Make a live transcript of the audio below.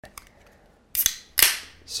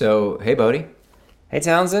So, hey, Boedi. Hey,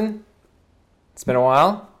 Townsend. It's been a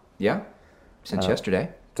while. Yeah, since yesterday.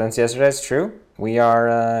 Since yesterday, it's true. We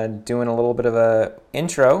are doing a little bit of a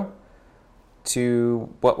intro to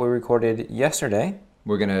what we recorded yesterday.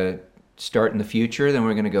 We're going to start in the future, then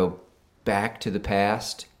we're going to go back to the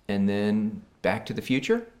past, and then back to the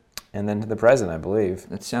future? And then to the present, I believe.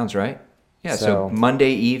 That sounds right. Yeah, so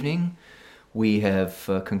Monday evening, we have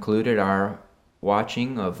concluded our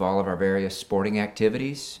watching of all of our various sporting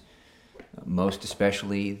activities, most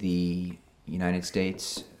especially the United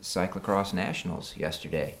States Cyclocross Nationals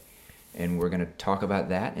yesterday. And we're going to talk about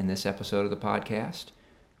that in this episode of the podcast.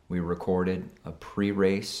 We recorded a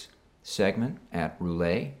pre-race segment at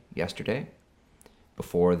Rouler yesterday,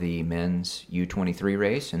 before the men's U23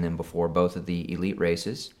 race, and then before both of the elite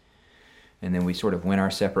races. And then we sort of went our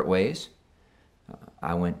separate ways.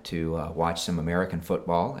 I went to watch some American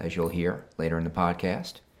football, as you'll hear later in the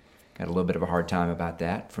podcast. Got a little bit of a hard time about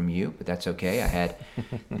that from you, but that's okay. I had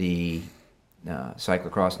the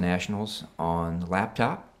Cyclocross Nationals on the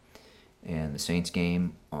laptop and the Saints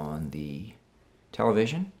game on the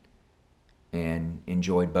television, and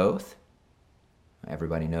enjoyed both.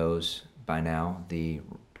 Everybody knows by now the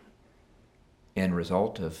end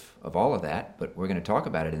result of all of that, but we're going to talk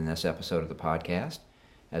about it in this episode of the podcast,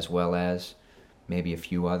 as well as maybe a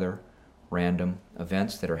few other random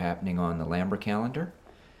events that are happening on the Lambra calendar.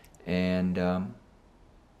 And I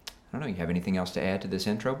don't know, you have anything else to add to this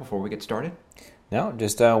intro before we get started? No,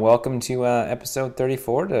 just welcome to episode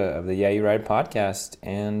 34 of the Yeah You Ride podcast,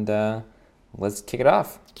 and let's kick it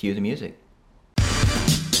off. Cue the music.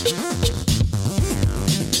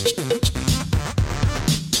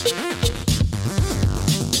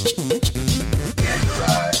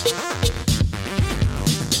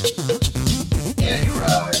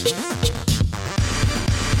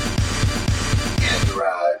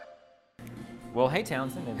 Well, hey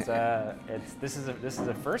Townsend, this is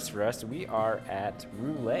a first for us. We are at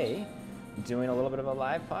Rouler doing a little bit of a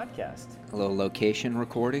live podcast. A little location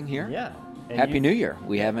recording here. Yeah. Happy New Year.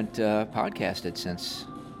 We haven't podcasted since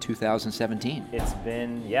 2017. It's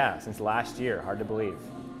been, since last year. Hard to believe.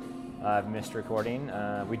 I've missed recording.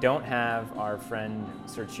 We don't have our friend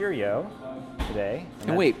Sir Cheerio today.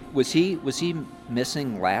 And wait, was he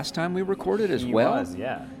missing last time we recorded as well? He was,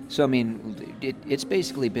 yeah. So, I mean, it's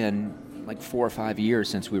basically been like 4 or 5 years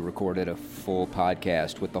since we recorded a full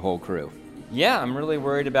podcast with the whole crew. Yeah, I'm really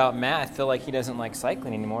worried about Matt. I feel like he doesn't like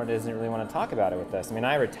cycling anymore. Doesn't really want to talk about it with us. I mean,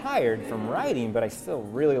 I retired from riding, but I still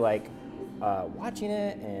really like watching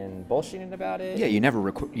it and bullshitting about it. Yeah, you never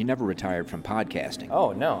retired from podcasting.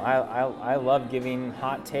 Oh no, I love giving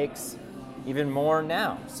hot takes even more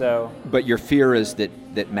now. So. But your fear is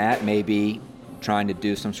that Matt may be trying to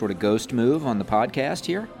do some sort of ghost move on the podcast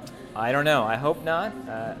here? I don't know. I hope not.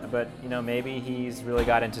 But, maybe he's really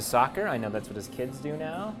got into soccer. I know that's what his kids do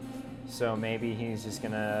now. So maybe he's just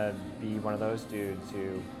going to be one of those dudes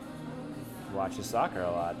who watches soccer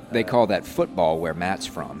a lot. They call that football where Matt's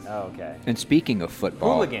from. Oh, okay. And speaking of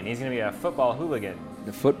football... Hooligan. He's going to be a football hooligan.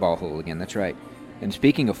 The football hooligan, that's right. And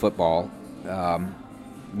speaking of football,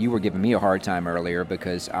 you were giving me a hard time earlier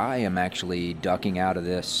because I am actually ducking out of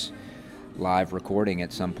this live recording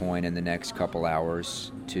at some point in the next couple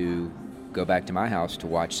hours to go back to my house to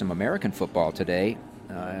watch some American football today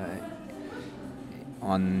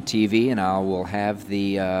on TV, and I will have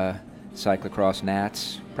the Cyclocross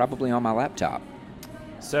Nats probably on my laptop.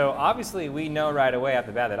 So obviously we know right away off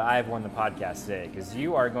the bat that I've won the podcast today because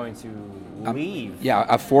you are going to leave.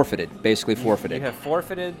 I've forfeited, basically forfeited. You have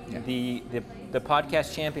forfeited the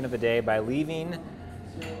podcast champion of the day by leaving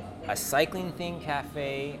a cycling-themed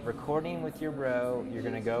cafe, recording with your bro. You're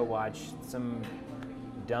going to go watch some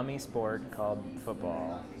dummy sport called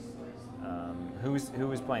football. Who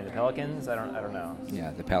was playing? The Pelicans? I don't know.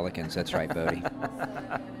 Yeah, the Pelicans. That's right, Boedi.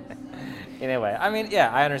 Anyway, I mean,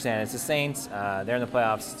 I understand. It's the Saints. They're in the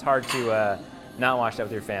playoffs. It's hard to not watch that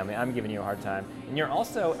with your family. I'm giving you a hard time. And you're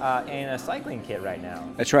also in a cycling kit right now.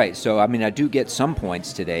 That's right. So, I mean, I do get some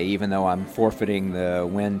points today, even though I'm forfeiting the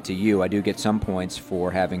win to you. I do get some points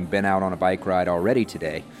for having been out on a bike ride already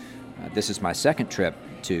today. This is my second trip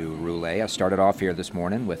to Rouler. I started off here this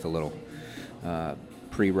morning with a little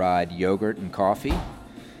pre-ride yogurt and coffee.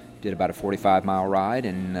 Did about a 45-mile ride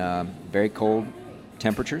in very cold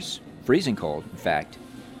temperatures, freezing cold, in fact,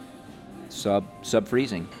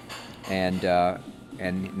 sub-freezing. And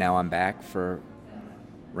now I'm back for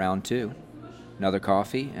round 2. Another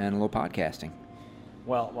coffee and a little podcasting.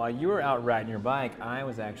 Well, while you were out riding your bike, I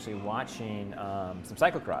was actually watching some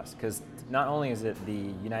cyclocross because not only is it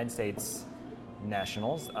the United States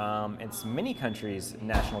nationals. It's many countries'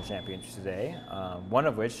 national championships today, one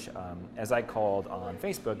of which, as I called on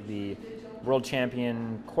Facebook, the World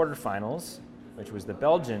Champion quarterfinals, which was the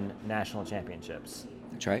Belgian National Championships.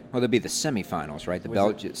 That's right. Well, there'd be the semifinals, right? The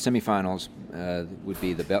semifinals would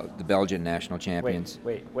be the Belgian national champions.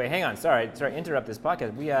 Wait, hang on. Sorry to interrupt this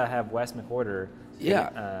podcast. We have Wes McWhorter,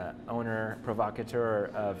 owner,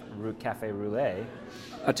 provocateur of Cafe Rouler.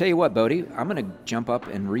 I'll tell you what, Boedi, I'm going to jump up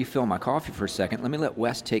and refill my coffee for a second. Let me let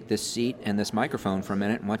Wes take this seat and this microphone for a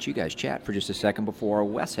minute and watch you guys chat for just a second before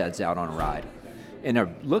Wes heads out on a ride. And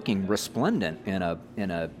they're looking resplendent in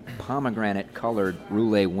a pomegranate-colored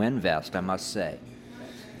Rouler wind vest, I must say.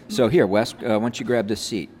 So here, Wes, why don't you grab this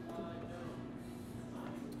seat?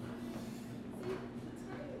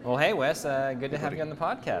 Well, hey, Wes, good to have you on the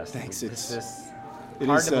podcast. Thanks. It's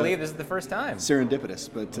hard to believe this is the first time. Serendipitous,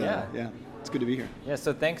 but yeah, it's good to be here. Yeah,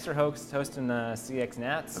 so thanks for hosting CX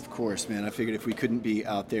Nats. Of course, man. I figured if we couldn't be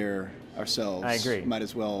out there ourselves, I agree. Might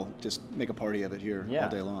as well just make a party of it here all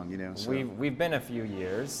day long, So. We've been a few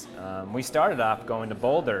years. We started off going to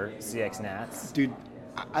Boulder, CX Nats. Dude,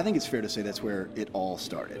 I think it's fair to say that's where it all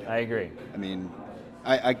started. I agree. I mean,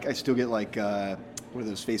 I still get what are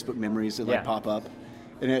those Facebook memories that pop up?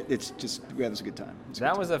 And it's just, it was a good time.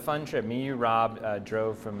 That was a fun trip. Me, you, Rob,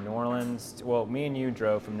 drove from New Orleans. Well, me and you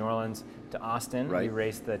drove from New Orleans to Austin. Right. We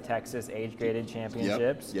raced the Texas age-graded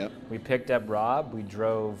championships. Yep. We picked up Rob. We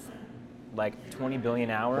drove like 20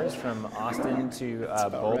 billion hours from Austin to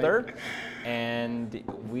Boulder. Right. And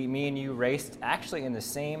me and you raced actually in the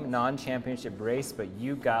same non-championship race, but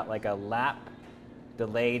you got like a lap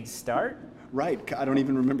delayed start. Right. I don't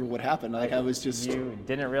even remember what happened. Like I was just... You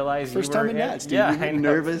didn't realize first you were... time in Nats, dude. Yeah, I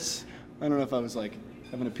nervous. I don't know if I was like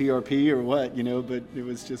having a PRP or what, but it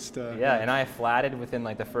was just... and I flatted within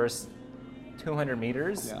like the first 200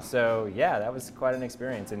 meters. Yeah. So that was quite an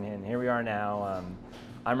experience. And here we are now.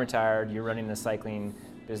 I'm retired. You're running the cycling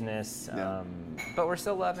business. But we're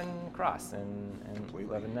still loving cross and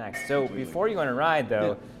loving next. So before you go on a ride,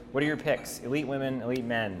 though, what are your picks? Elite women, elite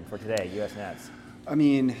men for today, US Nats? I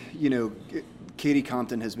mean, Katie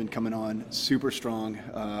Compton has been coming on super strong.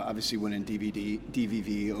 Obviously winning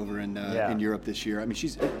DVV over in Europe this year. I mean,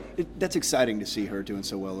 that's exciting to see her doing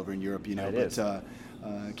so well over in Europe. It is.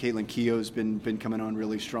 Caitlin Keogh's been coming on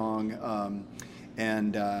really strong,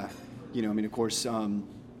 of course,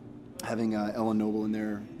 having Ellen Noble in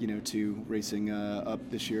there, too, racing up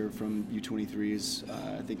this year from U23s,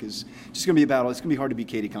 I think is just going to be a battle. It's going to be hard to beat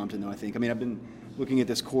Katie Compton, though. I think. I mean, I've been looking at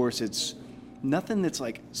this course. It's nothing that's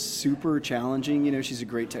like super challenging. She's a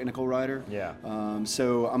great technical rider. Yeah.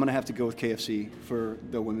 So I'm gonna have to go with KFC for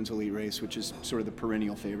the women's elite race, which is sort of the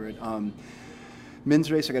perennial favorite.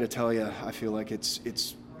 Men's race, I got to tell you, I feel like it's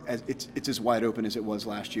as wide open as it was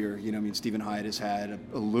last year. Stephen Hyde has had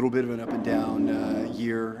a little bit of an up and down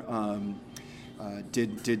year.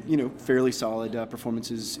 Did fairly solid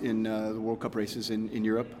performances in the World Cup races in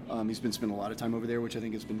Europe. He's been spending a lot of time over there, which I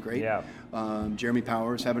think has been great. Yeah. Jeremy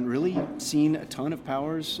Powers, haven't really seen a ton of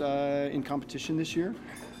Powers in competition this year,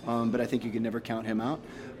 but I think you can never count him out.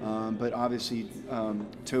 But obviously,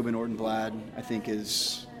 Tobin Ortenblad, I think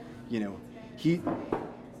is, he.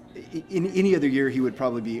 In any other year, he would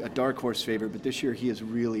probably be a dark horse favorite, but this year he has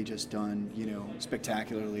really just done,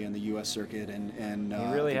 spectacularly on the U.S. circuit, and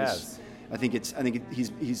he really has. I think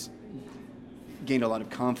he's gained a lot of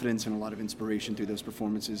confidence and a lot of inspiration through those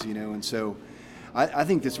performances, and so I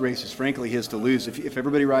think this race is frankly his to lose. If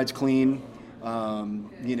everybody rides clean,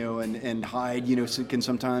 and Hyde, can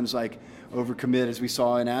sometimes like overcommit, as we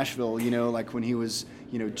saw in Asheville, like when he was,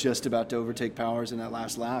 just about to overtake Powers in that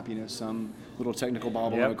last lap, some little technical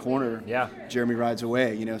bobble in a corner, Jeremy rides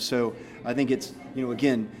away, so I think it's,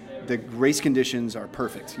 again, the race conditions are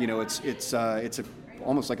perfect. It's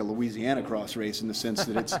almost like a Louisiana cross race in the sense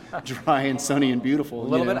that it's dry and sunny and beautiful. A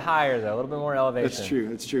little bit higher though, a little bit more elevation.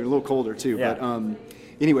 That's true. A little colder too. Yeah. But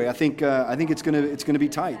anyway, I think it's gonna be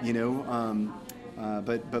tight.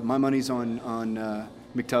 But my money's on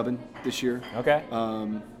McTubbin this year. Okay.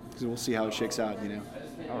 So we'll see how it shakes out.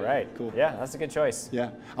 All right. Cool. Yeah, that's a good choice. Yeah.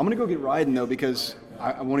 I'm gonna go get riding though because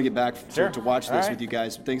I want to get back to watch this with you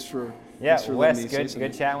guys. Thanks for. Yeah, Wes,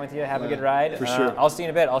 good chatting with you. Have a good ride. For sure. I'll see you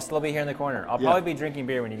in a bit. I'll still be here in the corner. I'll probably be drinking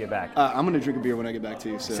beer when you get back. I'm going to drink a beer when I get back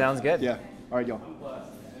too. So. Sounds good. Yeah. All right, y'all.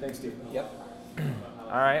 Thanks, Steve. Yep.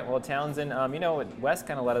 All right. Well, Townsend, Wes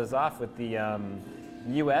kind of let us off with the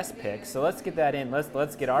U.S. picks. So let's get that in.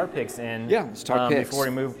 Let's get our picks in. Yeah, let's talk picks. Before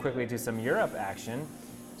we move quickly to some Europe action.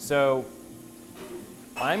 So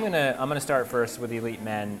I'm gonna start first with the elite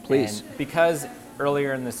men. Please. And because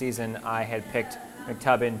earlier in the season I had picked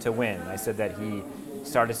McTubbin to win. I said that he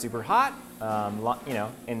started super hot,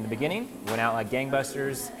 in the beginning, went out like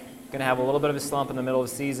gangbusters, going to have a little bit of a slump in the middle of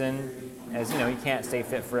the season, as you know, he can't stay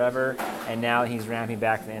fit forever, and now he's ramping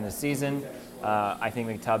back at the end of the season. I think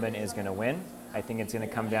McTubbin is going to win. I think it's going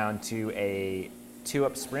to come down to a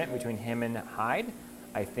 2-up sprint between him and Hyde.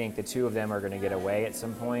 I think the two of them are going to get away at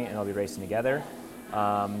some point, and they'll be racing together.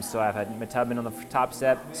 So I've had McTubbin on the top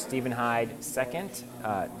step, Stephen Hyde second,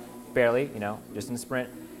 barely, just in the sprint.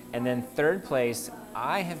 And then third place,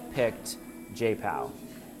 I have picked Jay Powell.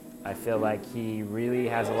 I feel like he really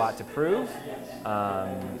has a lot to prove.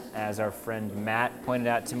 As our friend Matt pointed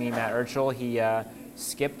out to me, Matt Urchel, he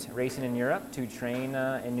skipped racing in Europe to train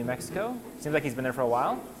in New Mexico. Seems like he's been there for a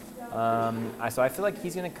while. So I feel like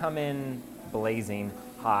he's going to come in blazing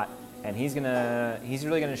hot, and he's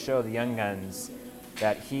really going to show the young guns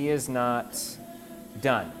that he is not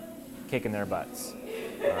done kicking their butts.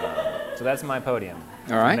 So that's my podium.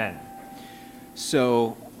 All right. Men.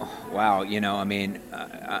 So, wow,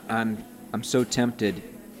 I'm so tempted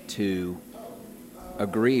to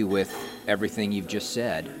agree with everything you've just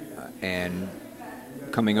said. And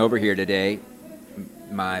coming over here today,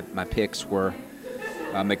 my picks were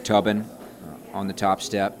McTubbin on the top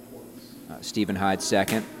step, Stephen Hyde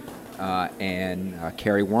second, and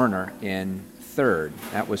Kerry Werner in third.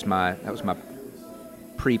 That was my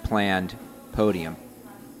pre-planned podium.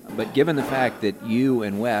 But given the fact that you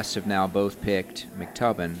and Wes have now both picked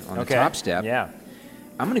McTubbin on the top step,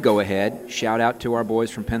 I'm going to go ahead, shout out to our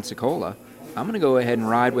boys from Pensacola, I'm going to go ahead and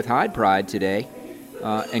ride with Hyde Pride today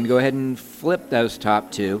and go ahead and flip those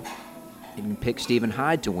top two and pick Stephen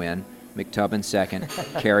Hyde to win, McTubbin second,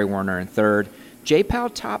 Kerry Werner in third. J. Powell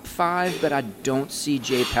top 5, but I don't see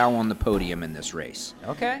J. Powell on the podium in this race.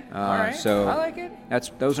 Okay, all right, so I like it.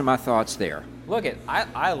 Those are my thoughts there. Look,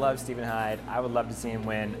 I love Stephen Hyde. I would love to see him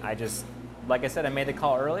win. Like I said, I made the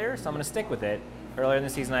call earlier, so I'm going to stick with it. Earlier in the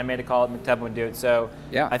season, I made a call that McTubbin would do it. So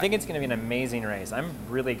I think it's going to be an amazing race. I'm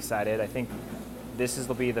really excited. I think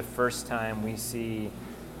will be the first time we see,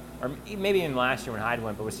 or maybe even last year when Hyde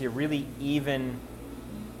went, but we see a really even.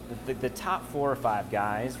 The top 4 or 5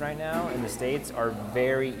 guys right now in the States are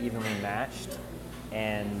very evenly matched,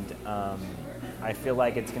 and I feel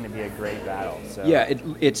like it's going to be a great battle. So. Yeah,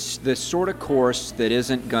 it's the sort of course that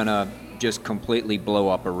isn't going to just completely blow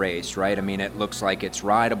up a race, right? I mean, it looks like it's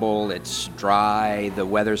rideable, it's dry, the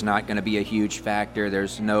weather's not going to be a huge factor,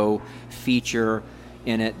 there's no feature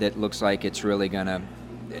in it that looks like it's really going to,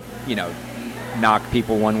 knock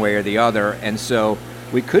people one way or the other, and so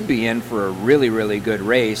we could be in for a really, really good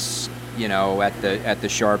race, at the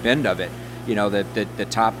sharp end of it. The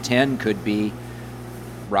top 10 could be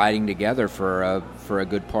riding together for a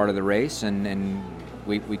good part of the race, and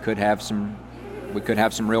we could have some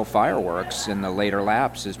real fireworks in the later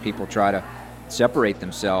laps as people try to separate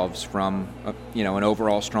themselves from an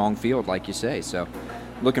overall strong field, like you say. So,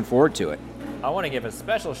 looking forward to it. I want to give a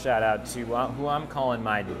special shout out to who I'm calling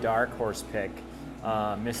my dark horse pick,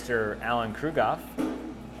 Mr. Alan Krugoff.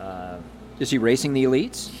 Is he racing the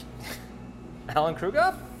elites? Alan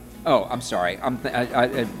Krugoff? Oh, I'm sorry.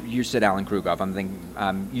 You said Alan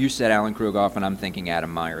Krugoff. You said Alan Krugoff, and I'm thinking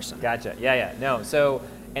Adam Meyerson. Gotcha. Yeah. No. So,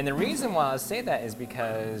 and the reason why I say that is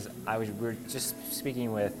because we were just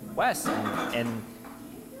speaking with Wes, and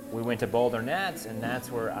we went to Boulder Nats, and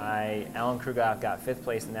that's where Alan Krugoff got 5th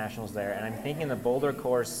place in nationals there, and I'm thinking the Boulder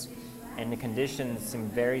course and the conditions seem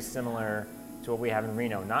very similar to what we have in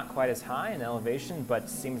Reno. Not quite as high in elevation, but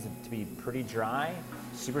seems to be pretty dry,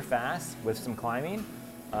 super fast with some climbing.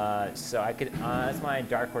 So I could, that's my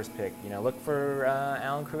dark horse pick. Look for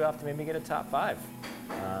Alan Krugoff to maybe get a top 5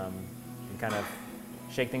 and kind of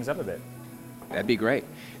shake things up a bit. That'd be great.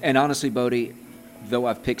 And honestly, Boedi, though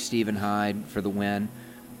I've picked Stephen Hyde for the win,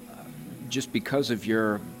 just because of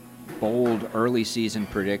your bold early season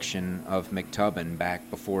prediction of McTubbin back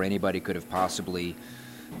before anybody could have possibly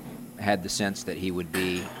had the sense that he would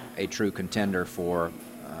be a true contender for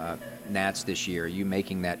Nats this year, you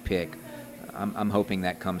making that pick, I'm hoping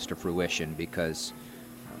that comes to fruition because,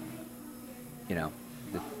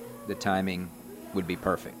 the timing would be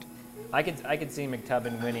perfect. I could see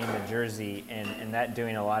McTubbin winning the Jersey and that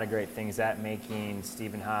doing a lot of great things, that making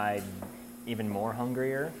Stephen Hyde even more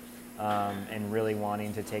hungrier and really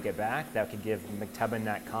wanting to take it back. That could give McTubbin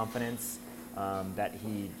that confidence that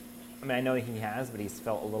I know he has, but he's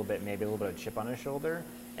felt maybe a little bit of chip on his shoulder,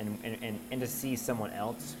 and to see someone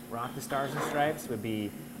else rock the Stars and Stripes would be,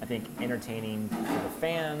 I think, entertaining for the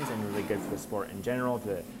fans and really good for the sport in general.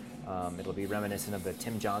 It'll be reminiscent of the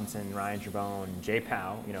Tim Johnson, Ryan Trebone, Jay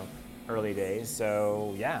Powell, early days.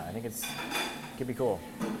 So yeah, I think it could be cool.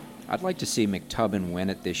 I'd like to see McTubbin win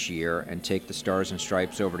it this year and take the Stars and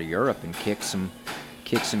Stripes over to Europe and kick some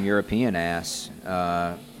kick some European ass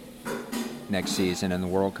next season in the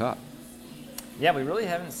World Cup. Yeah, we really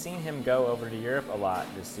haven't seen him go over to Europe a lot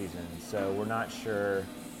this season, so we're not sure.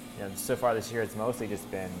 So far this year, it's mostly just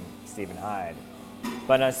been Stephen Hyde.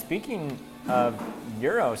 But speaking of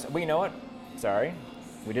Euros, well, you know what? Sorry,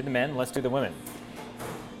 we did the men. Let's do the women.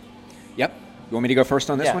 Yep. You want me to go first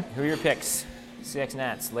on this one? Who are your picks? CX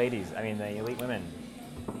Nats, ladies. I mean, the elite women.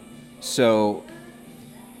 So,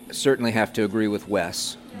 certainly have to agree with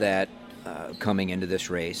Wes that coming into this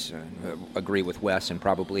race, agree with Wes and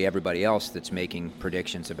probably everybody else that's making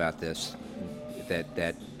predictions about this,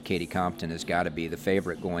 that Katie Compton has got to be the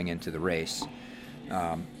favorite going into the race.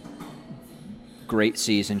 Great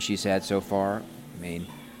season she's had so far. I mean,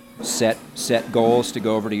 set goals to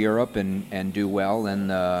go over to Europe and do well in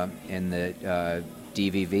the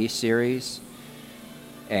DVV series,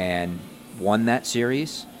 and won that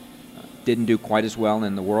series. Didn't do quite as well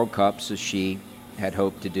in the World Cups as she had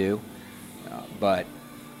hoped to do, but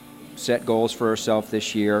set goals for herself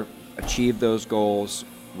this year, achieved those goals,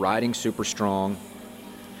 riding super strong.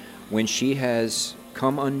 When she has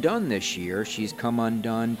come undone this year, she's come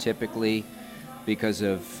undone typically because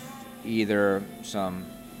of either some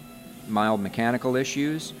mild mechanical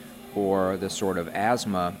issues or the sort of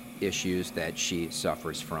asthma issues that she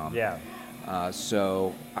suffers from. Yeah.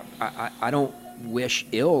 So I don't wish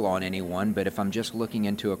ill on anyone, but if I'm just looking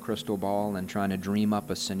into a crystal ball and trying to dream up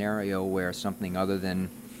a scenario where something other than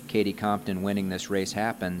Katie Compton winning this race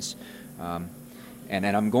happens, and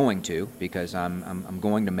I'm going to, because I'm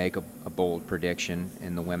going to make a bold prediction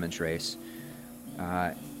in the women's race.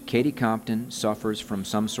 Katie Compton suffers from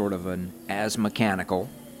some sort of an asthmacanical,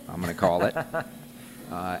 I'm going to call it,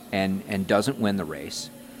 and doesn't win the race.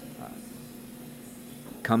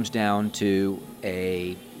 Comes down to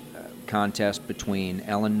a contest between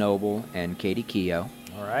Ellen Noble and Katie Keough.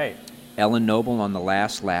 All right. Ellen Noble on the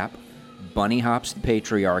last lap bunny hops the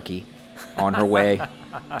patriarchy on her way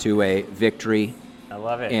to a victory. I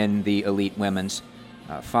love it. In the elite women's,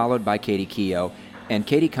 followed by Katie Keough. And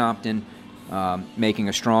Katie Compton, making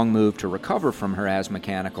a strong move to recover from her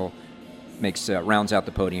asthmacanical, rounds out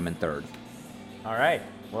the podium in third. All right.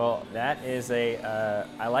 Well, that is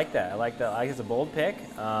I like that. I like that. I like it's a bold pick.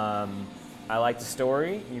 I like the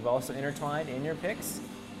story you've also intertwined in your picks.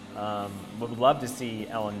 Would love to see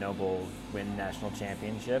Ellen Noble win national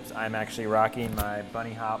championships. I'm actually rocking my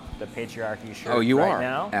Bunny Hop, the Patriarchy shirt right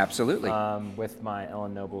now. Absolutely. With my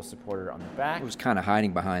Ellen Noble supporter on the back. It was kind of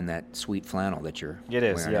hiding behind that sweet flannel that you're It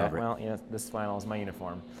is, wearing yeah. over it. Well, this flannel is my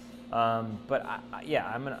uniform. But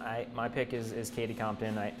my pick is Katie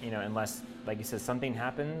Compton. Unless, like you said, something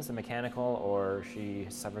happens, a mechanical, or she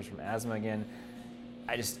suffers from asthma again,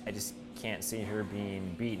 I just can't see her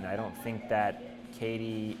being beaten. I don't think that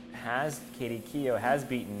Katie Keough has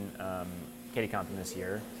beaten Katie Compton this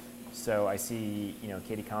year. So I see,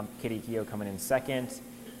 Katie Keough coming in second,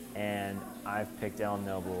 and I've picked Ellen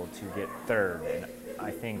Noble to get third. And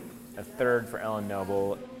I think a third for Ellen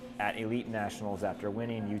Noble at Elite Nationals after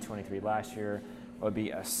winning U23 last year would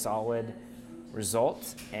be a solid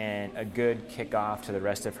result and a good kickoff to the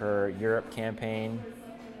rest of her Europe campaign.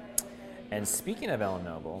 And speaking of Ellen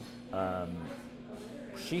Noble,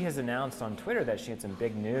 she has announced on Twitter that she had some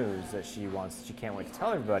big news that she can't wait to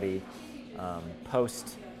tell everybody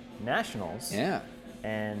post Nationals. Yeah.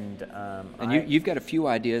 And you've got a few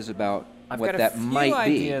ideas about what that might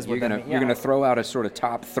be. You're going to throw out a sort of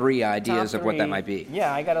top three ideas of what that might be.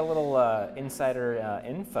 Yeah, I got a little insider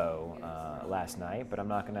info last night, but I'm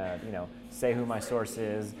not going to say who my source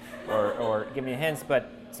is or give me hints. But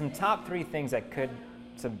some top three things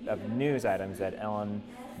of news items that Ellen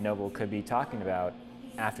Noble could be talking about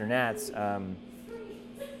after Nats.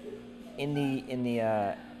 In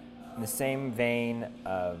the same vein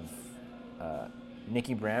of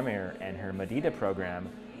Nikki Brammer and her Medita program,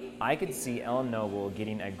 I could see Ellen Noble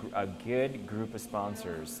getting a good group of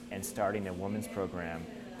sponsors and starting a women's program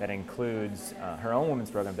that includes her own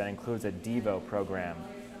women's program that includes a Devo program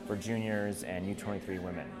for juniors and U23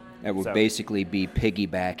 women. That would basically be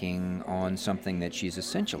piggybacking on something that she's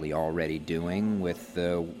essentially already doing with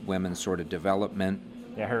the women's sort of development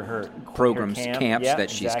her programs, her camps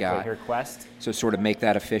that she's got. Her quest. So sort of make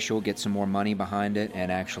that official, get some more money behind it,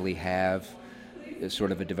 and actually have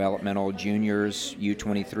sort of a developmental juniors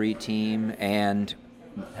U23 team and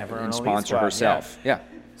sponsor herself. Yeah.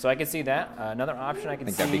 So I could see that. Another option I could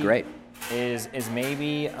see that'd be great. Is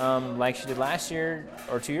maybe like she did last year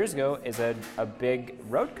or 2 years ago, is a big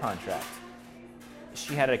road contract.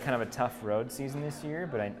 She had a kind of a tough road season this year,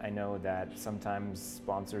 but I know that sometimes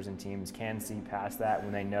sponsors and teams can see past that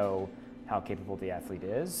when they know how capable the athlete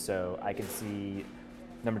is. So I could see,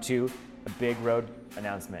 number two, a big road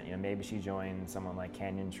announcement. Maybe she joins someone like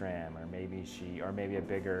Canyon Tram, or maybe a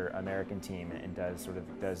bigger American team and does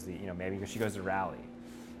the maybe she goes to Rally,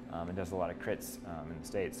 and does a lot of crits in the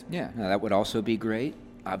States. Yeah, no, that would also be great.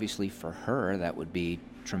 Obviously, for her, that would be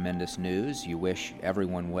tremendous news. You wish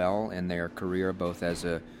everyone well in their career, both as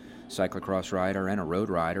a cyclocross rider and a road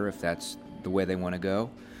rider, if that's the way they want to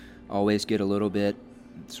go. Always get a little bit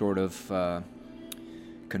sort of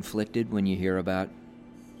conflicted when you hear about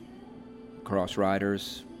cross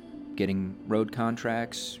riders getting road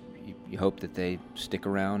contracts. You hope that they stick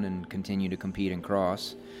around and continue to compete in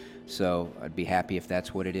cross. So I'd be happy if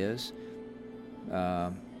that's what it is.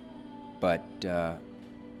 But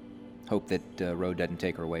hope that road doesn't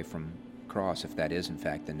take her away from cross if that is in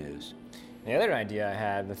fact the news. The other idea I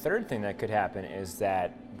had, the third thing that could happen, is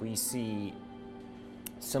that we see,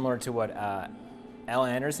 similar to what Elle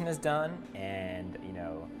Anderson has done and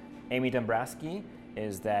Amy Dombrowski,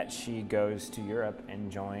 is that she goes to Europe and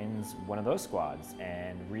joins one of those squads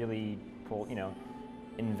and really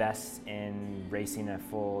invests in racing a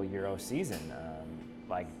full Euro season,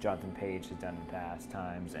 like Jonathan Page has done in past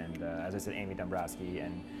times, and as I said, Amy Dombrowski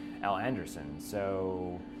and Elle Anderson.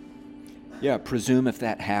 So, yeah, presume if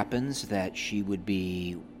that happens that she would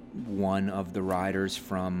be one of the riders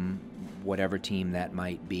from whatever team that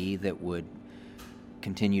might be that would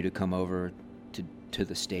continue to come over to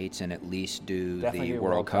the States and at least do definitely the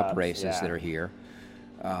World Cup Cups, races that are here.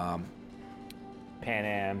 Pan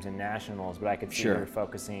Ams and Nationals, but I could see Sure. her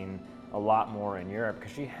focusing a lot more in Europe,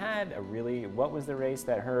 because she had what was the race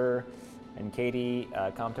that her and Katie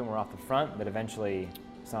Compton were off the front, but eventually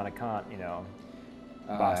Sonic Kant,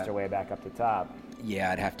 bossed her way back up the top.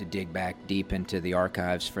 Yeah, I'd have to dig back deep into the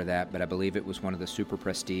archives for that, but I believe it was one of the Super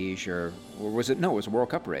Prestige, or was it? No, it was a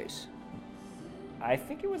World Cup race. I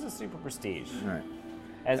think it was a Super Prestige. Right.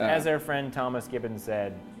 As our friend Thomas Gibbons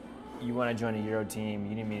said, you want to join a Euro team,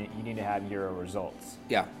 you need to have Euro results.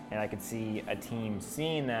 Yeah. And I could see a team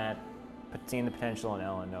seeing the potential in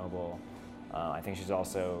Ellen Noble. I think she's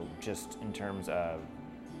also, just in terms of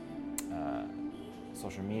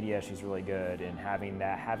social media, she's really good, and having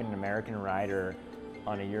an American rider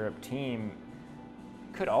on a Europe team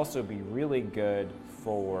could also be really good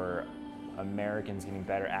for Americans getting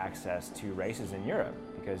better access to races in Europe,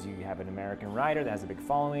 because you have an American rider that has a big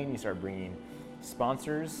following. You start bringing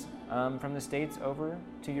sponsors from the States over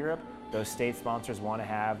to Europe. Those state sponsors want to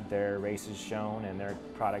have their races shown and their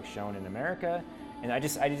products shown in America, and I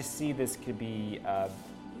just see this could be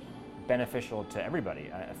beneficial to everybody,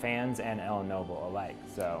 fans and Ellen Noble alike.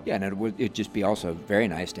 So yeah, and it'd just be also very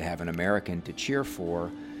nice to have an American to cheer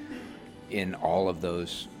for in all of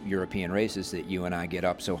those European races that you and I get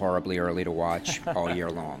up so horribly early to watch all year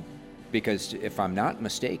long. Because if I'm not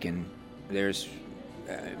mistaken, there's,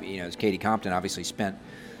 as Katie Compton obviously spent,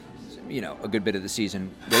 a good bit of the season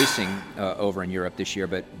racing over in Europe this year,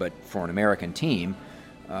 but for an American team.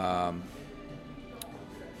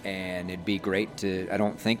 And it'd be great I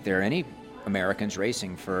don't think there are any Americans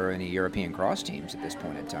racing for any European cross teams at this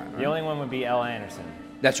point in time. Right? The only one would be Elle Anderson.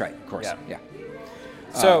 That's right, of course, yeah.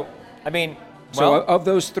 So, So of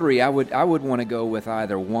those three, I would want to go with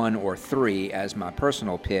either one or three as my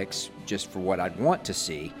personal picks, just for what I'd want to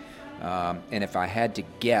see. And if I had to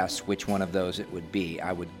guess which one of those it would be,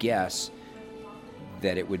 I would guess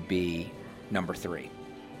that it would be number 3.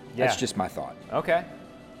 Yeah. That's just my thought. Okay.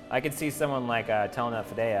 I could see someone like Telena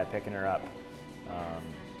Fadea picking her up,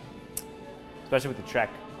 especially with the Trek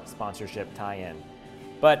sponsorship tie-in.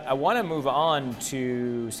 But I want to move on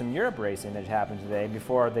to some Europe racing that happened today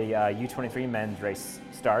before the U23 men's race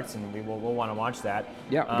starts, and we'll want to watch that.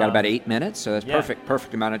 Yeah, we got about 8 minutes, so that's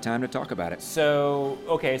perfect amount of time to talk about it. So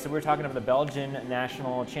we're talking about the Belgian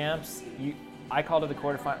national champs. I called it the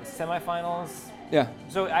semifinals. Yeah.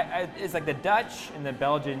 So it's like the Dutch and the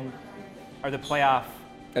Belgian are the playoff.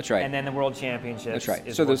 That's right. And then the World Championships. That's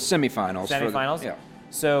right. So the semifinals. Semifinals. Yeah.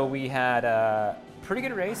 So we had a pretty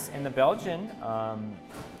good race in the Belgian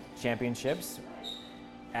championships.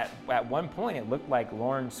 At one point, it looked like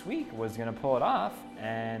Lauren Sweek was going to pull it off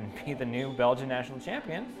and be the new Belgian national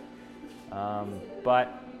champion.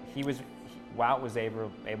 But Wout was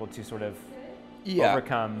able to sort of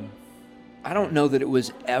overcome. I don't know that it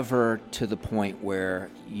was ever to the point where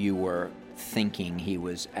you were thinking he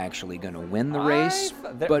was actually going to win the race,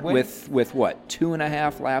 but with what,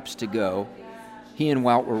 2.5 laps to go, he and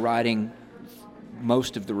Wout were riding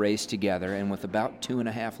most of the race together, and with about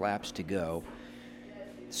 2.5 laps to go,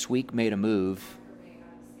 Sweek made a move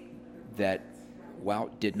that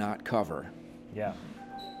Wout did not cover. Yeah.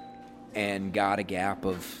 And got a gap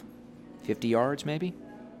of 50 yards maybe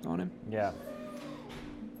on him. Yeah.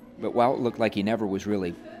 But Wout looked like he never was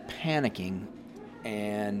really panicking,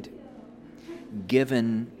 and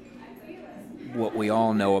given what we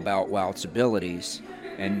all know about Wout's abilities,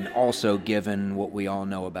 and also given what we all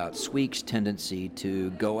know about Sweek's tendency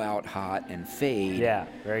to go out hot and fade. Yeah,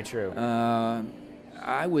 very true.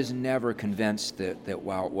 I was never convinced that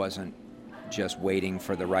Wout wasn't just waiting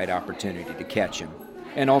for the right opportunity to catch him.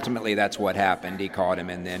 And ultimately that's what happened. He caught him,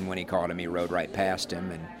 and then when he caught him, he rode right past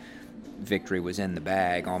him, and victory was in the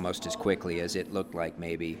bag almost as quickly as it looked like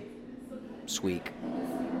maybe Sweek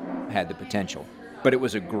had the potential. But it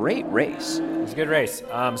was a great race. It was a good race.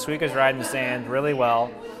 Sweek was riding the sand really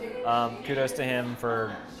well. Kudos to him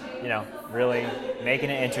for, really making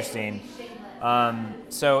it interesting.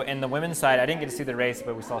 So in the women's side, I didn't get to see the race,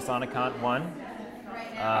 but we saw Sonicant won.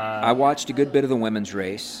 I watched a good bit of the women's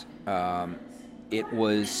race. It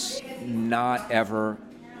was not ever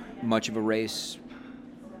much of a race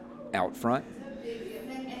out front.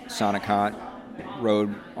 Sonicant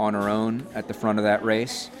rode on her own at the front of that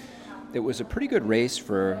race. It was a pretty good race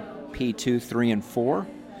for P2, 3, and 4.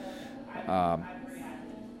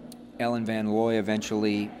 Ellen Van Looy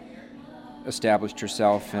eventually established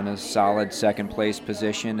herself in a solid second-place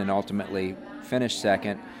position and ultimately finished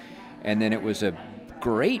second. And then it was a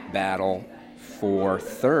great battle for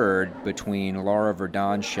third between Laura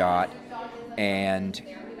Verdonschot and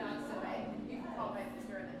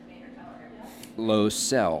Los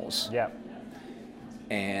Cells. Yep.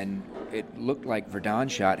 And it looked like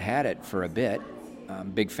Verdonschot had it for a bit.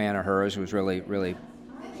 Big fan of hers, was really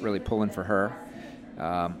pulling for her.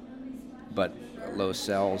 But Los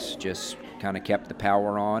Cells just kind of kept the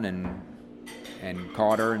power on and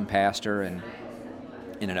caught her and passed her and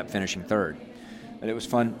ended up finishing third. But it was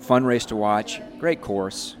fun race to watch. Great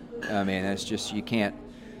course. I mean, it's just, you can't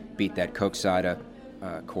beat that Koksijde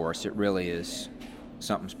course. It really is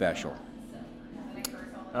something special.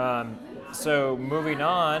 So moving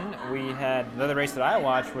on, we had another race that I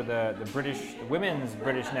watched were the women's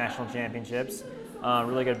British National Championships.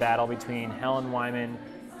 Really good battle between Helen Wyman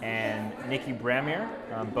and Nikki Bramier,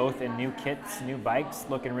 both in new kits, new bikes,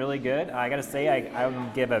 looking really good. I got to say, I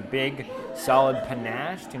would give a big, solid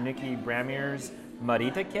panache to Nikki Bramier's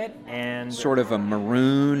Marita kit, and sort of a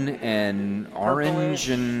maroon and orange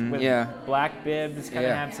and with black bibs. Kind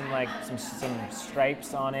of have some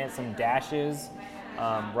stripes on it, some dashes.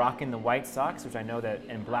 Rocking the white socks, which I know that,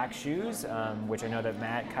 and black shoes, which I know that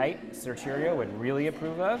Matt Kite, Sir Cheerio, would really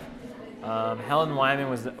approve of. Helen Wyman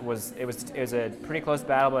was a pretty close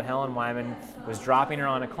battle, but Helen Wyman was dropping her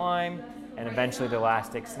on a climb, and eventually the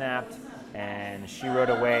elastic snapped, and she rode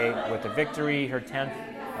away with the victory, her 10th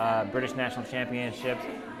British National Championship.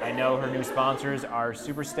 I know her new sponsors are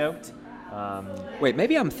super stoked. Wait,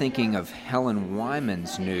 maybe I'm thinking of Helen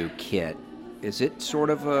Wyman's new kit. Is it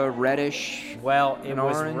sort of a reddish? Well, it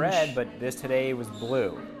was orange? red, but this today was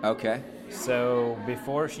blue. Okay. So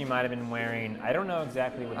before she might have been wearing, I don't know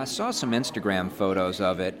exactly what. I saw some Instagram photos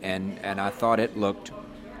of it, and I thought it looked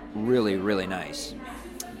really, really nice.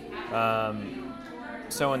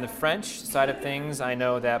 So in the French side of things, I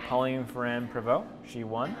know that Pauline Ferrand-Prévot, she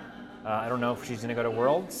won. I don't know if she's going to go to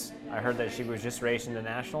Worlds. I heard that she was just racing the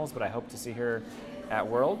Nationals, but I hope to see her at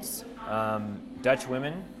Worlds. Dutch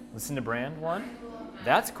women, Lucinda Brand won.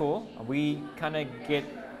 That's cool. We kind of get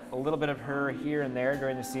a little bit of her here and there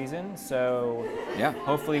during the season, so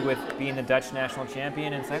hopefully with being the Dutch national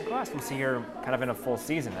champion in cyclocross, we'll see her kind of in a full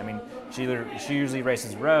season. I mean, she usually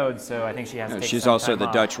races roads, so I think she has to take She's some also time the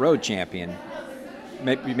off. Dutch road champion.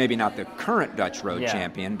 Maybe not the current Dutch road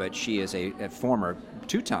champion, but she is a former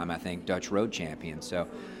two-time, I think, Dutch road champion. So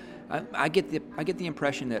I get the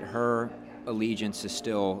impression that her allegiance is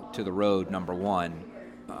still to the road, number one.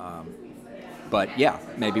 But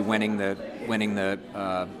maybe winning the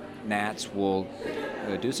Nats will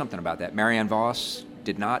do something about that. Marianne Vos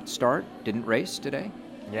didn't race today.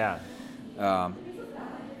 Yeah.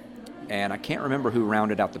 And I can't remember who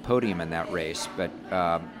rounded out the podium in that race, but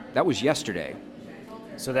that was yesterday.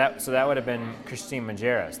 So that would have been Christine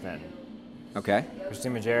Majerus then. Okay.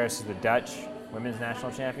 Christine Majerus is the Dutch women's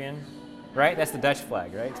national champion, right? That's the Dutch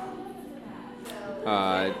flag, right?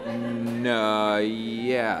 No,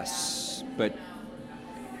 yes, but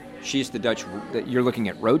she's the Dutch. You're looking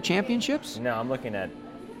at road championships? No, I'm looking at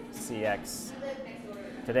CX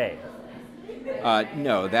today.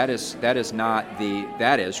 No, that is not the.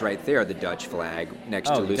 That is right there, the Dutch flag next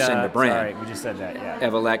to Lucinda Brand. Sorry, we just said that. Yeah.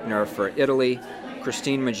 Eva Lechner for Italy.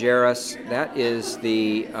 Christine Majerus. That is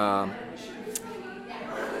the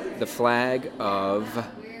flag of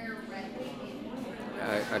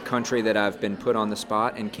a country that I've been put on the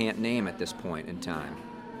spot and can't name at this point in time.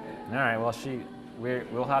 All right. Well,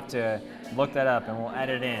 we'll have to look that up and we'll add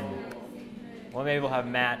it in. Well, maybe we'll have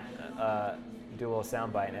Matt do a little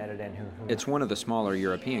soundbite and edit in who. It's one of the smaller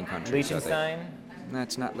European countries. Liechtenstein?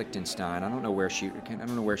 That's not Liechtenstein. I don't know where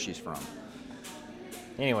she's from.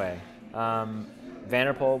 Anyway,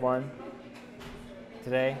 Vanderpool won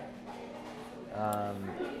today.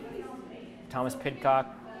 Thomas Pidcock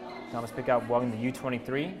won the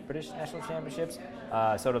U23 British National Championships.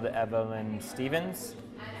 So did Evelyn Stevens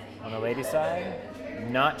on the ladies' side.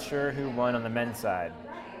 Not sure who won on the men's side,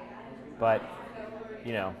 but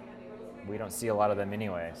we don't see a lot of them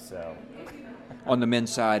anyway. So on the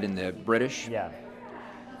men's side in the British,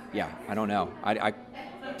 yeah, I don't know. I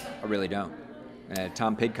really don't.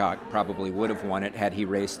 Tom Pidcock probably would have won it had he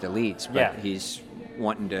raced elites, but he's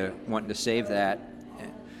wanting to save that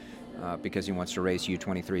because he wants to race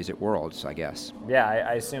U23s at Worlds, I guess. Yeah,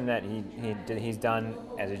 I assume that he's done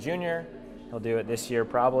as a junior. He'll do it this year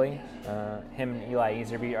probably. Him and Eli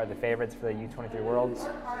Easerby are the favorites for the U23 Worlds.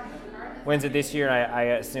 Wins it this year, I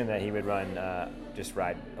assume that he would just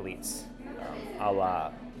ride elites, a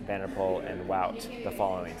la Vanderpool and Wout the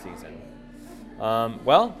following season.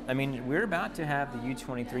 Well, I mean, we're about to have the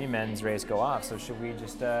U23 men's race go off, so should we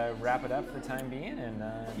just wrap it up for the time being and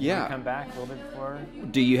come back a little bit before?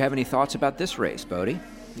 Do you have any thoughts about this race, Boedi?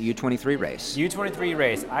 The U23 race. U23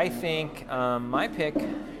 race. I think my pick,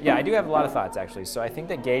 I do have a lot of thoughts actually. So I think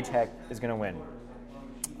that Gage Heck is going to win.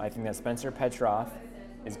 I think that Spencer Petrov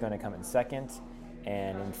is going to come in second.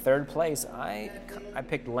 And in third place, I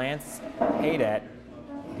picked Lance Haydet,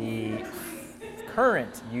 the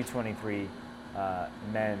current U23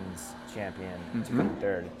 men's champion, to come in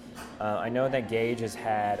third. I know that Gage has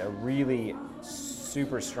had a really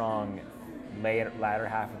super strong latter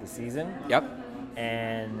half of the season. Yep.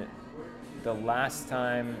 And the last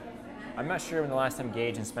time, I'm not sure when the last time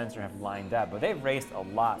Gage and Spencer have lined up, but they've raced a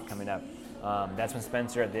lot coming up. That's when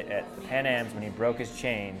Spencer at the Pan Ams, when he broke his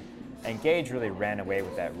chain, and Gage really ran away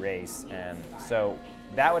with that race. And so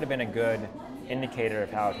that would have been a good indicator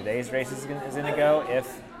of how today's race is going to go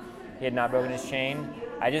if he had not broken his chain.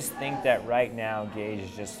 I just think that right now Gage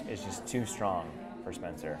is just too strong for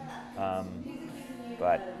Spencer.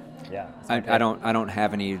 But yeah, I don't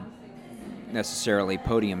have any necessarily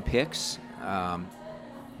podium picks,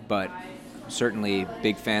 but certainly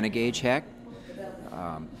big fan of Gage Heck.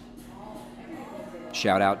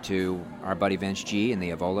 Shout out to our buddy Vince G and the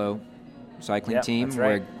Avolo cycling team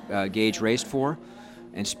where Gage raced for.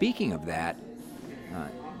 And speaking of that,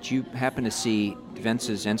 did you happen to see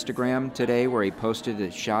Vince's Instagram today where he posted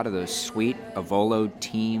a shot of those sweet Avolo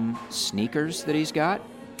team sneakers that he's got?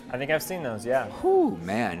 I think I've seen those, yeah. Whew,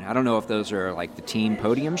 man. I don't know if those are like the team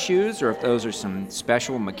podium shoes or if those are some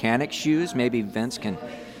special mechanic shoes. Maybe Vince can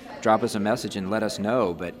drop us a message and let us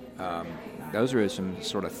know. But those are some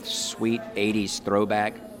sort of sweet 80s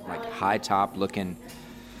throwback, like high-top looking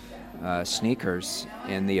sneakers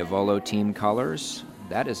in the Avolo team colors.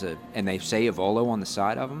 That is and they say Avolo on the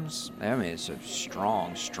side of them. I mean, it's a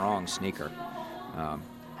strong sneaker.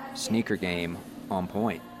 Sneaker game on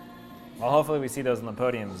point. Well, hopefully we see those on the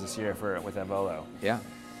podiums this year with Avolo. Yeah.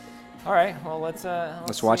 All right. Well, let's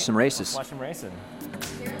watch some races. Let's watch some racing.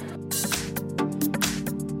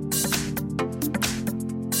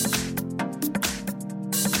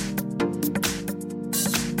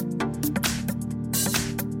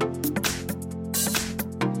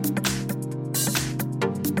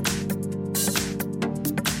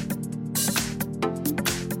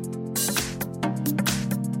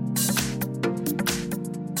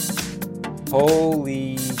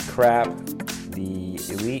 Holy crap, the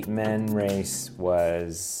elite men race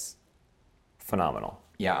was phenomenal.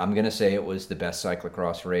 Yeah, I'm going to say it was the best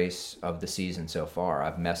cyclocross race of the season so far.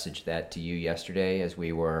 I've messaged that to you yesterday as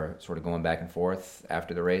we were sort of going back and forth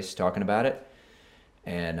after the race talking about it,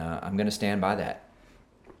 and I'm going to stand by that.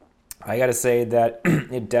 I got to say that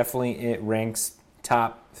it ranks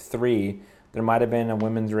top 3. There might have been a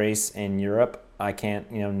women's race in Europe I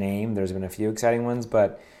can't name. There's been a few exciting ones,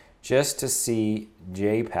 but just to see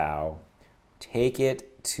J-Pow take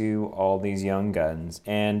it to all these young guns.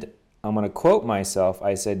 And I'm going to quote myself.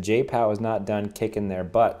 I said, J-Pow is not done kicking their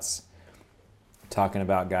butts. Talking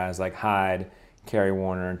about guys like Hyde, Kerry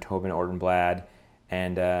Warner, and Tobin Ortenblad.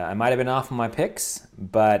 And I might have been off on my picks,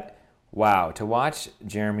 but wow, to watch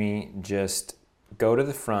Jeremy just go to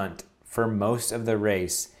the front for most of the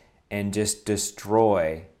race and just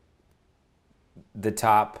destroy the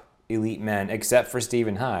top elite men, except for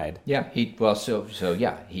Stephen Hyde. Yeah, he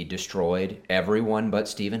destroyed everyone but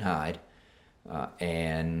Stephen Hyde,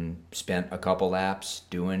 and spent a couple laps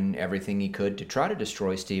doing everything he could to try to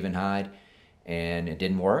destroy Stephen Hyde, and it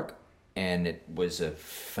didn't work. And it was a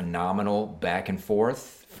phenomenal back and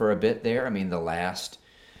forth for a bit there. I mean, the last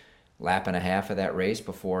lap and a half of that race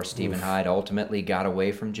before Stephen Hyde ultimately got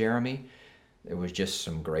away from Jeremy. There was just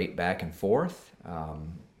some great back and forth.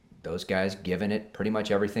 Those guys giving it pretty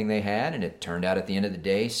much everything they had, and it turned out at the end of the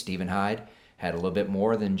day, Stephen Hyde had a little bit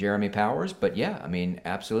more than Jeremy Powers. But yeah, I mean,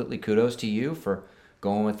 absolutely kudos to you for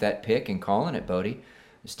going with that pick and calling it, Boedi.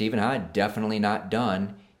 Stephen Hyde definitely not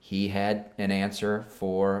done. He had an answer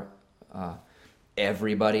for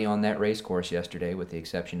everybody on that race course yesterday, with the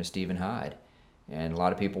exception of Stephen Hyde. And a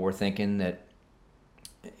lot of people were thinking that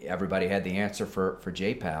everybody had the answer for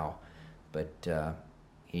J-Pow, but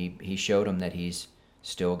he showed them that he's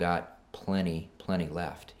still got plenty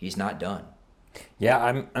left. He's not done.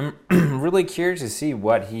 Yeah, I'm really curious to see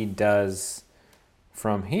what he does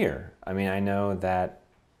from here. I mean, I know that,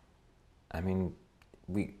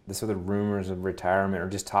 this are the rumors of retirement, or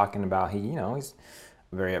just talking about he's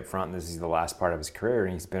very upfront. This is the last part of his career,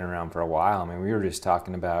 and he's been around for a while. I mean, we were just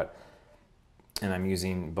talking about, and I'm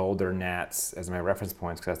using Boulder Nats as my reference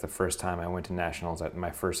points because that's the first time I went to nationals at my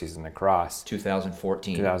first season across.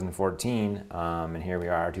 2014. And here we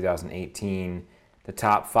are, 2018. The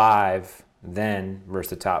top 5 then versus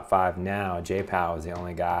the top 5 now. J-Pow is the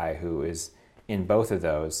only guy who is in both of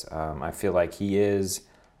those. I feel like he is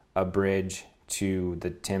a bridge to the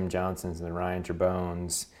Tim Johnsons and the Ryan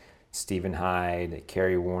Terbones, Stephen Hyde,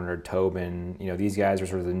 Kerry Warner, Tobin. These guys are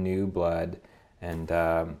sort of the new blood, and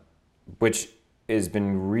which has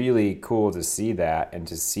been really cool to see that and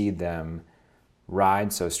to see them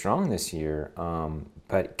ride so strong this year.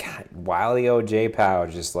 But God, wily old J-Pow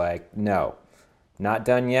is just like, no, not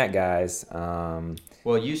done yet, guys.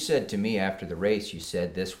 Well, you said to me after the race, you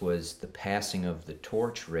said this was the passing of the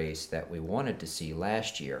torch race that we wanted to see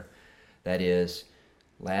last year. That is,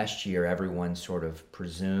 last year everyone sort of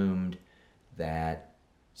presumed that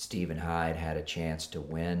Stephen Hyde had a chance to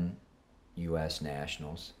win U.S.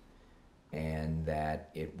 Nationals, and that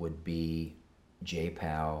it would be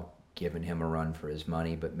J-Pow giving him a run for his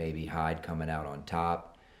money, but maybe Hyde coming out on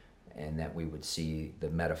top, and that we would see the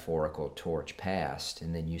metaphorical torch passed.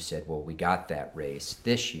 And then you said, well, we got that race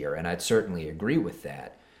this year, and I'd certainly agree with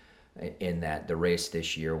that, in that the race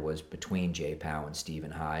this year was between J-Pow and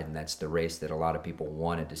Stephen Hyde, and that's the race that a lot of people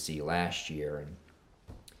wanted to see last year, and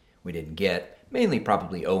we didn't get, mainly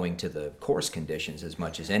probably owing to the course conditions as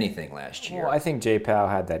much as anything last year. Well, I think J-Pow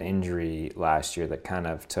had that injury last year that kind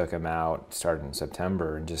of took him out, started in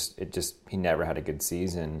September, and he never had a good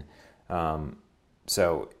season.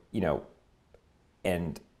 So,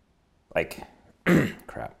 and like,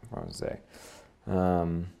 crap, what was I say?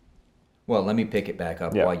 Well, let me pick it back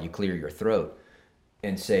up while you clear your throat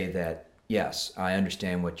and say that, yes, I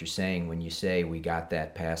understand what you're saying when you say we got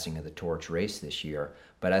that passing of the torch race this year,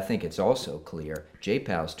 but I think it's also clear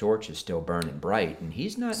J-Pow's torch is still burning bright, and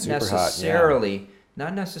he's not necessarily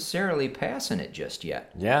passing it just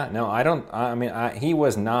yet. Yeah, no, he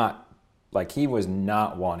was not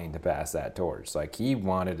wanting to pass that torch. Like, he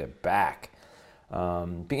wanted it back.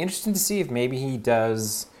 Be interesting to see if maybe he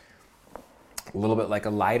does a little bit like a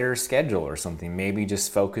lighter schedule or something. Maybe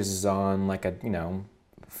just focuses on like a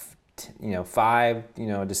 5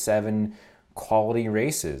 to 7 quality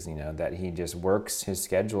races, that he just works his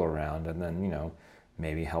schedule around, and then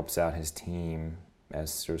maybe helps out his team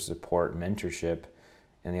as sort of support, mentorship,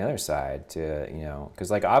 and the other side to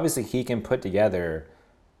because like obviously he can put together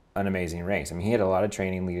an amazing race. I mean, he had a lot of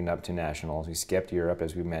training leading up to nationals. He skipped Europe,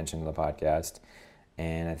 as we mentioned in the podcast.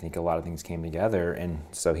 And I think a lot of things came together, and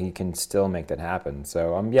so he can still make that happen.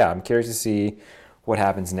 So, I'm curious to see what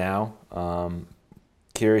happens now.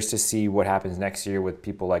 Curious to see what happens next year with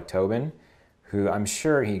people like Tobin, who I'm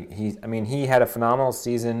sure he had a phenomenal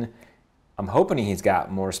season. I'm hoping he's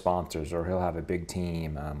got more sponsors, or he'll have a big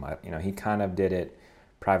team. He kind of did it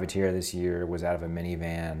privateer this year, was out of a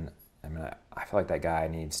minivan. I mean, I feel like that guy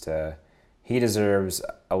he deserves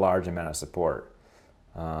a large amount of support.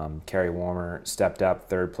 Kerry Warner stepped up,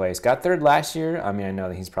 3rd place. Got 3rd last year. I mean, I know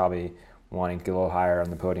that he's probably wanting to get a little higher on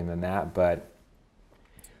the podium than that, but...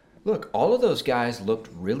 Look, all of those guys looked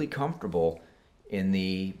really comfortable in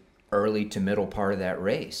the early to middle part of that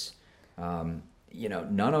race. None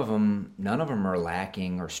of them are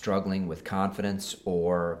lacking or struggling with confidence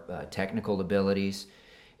or technical abilities.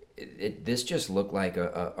 This just looked like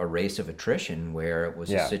a race of attrition, where it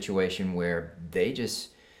was a situation where they just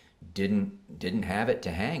didn't have it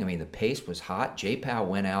to hang. I mean, the pace was hot. J-Pow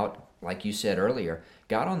went out, like you said earlier,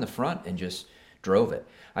 got on the front and just drove it.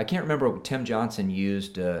 I can't remember what Tim Johnson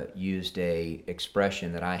used a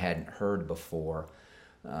expression that I hadn't heard before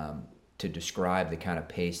to describe the kind of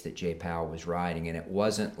pace that J-Pow was riding, and it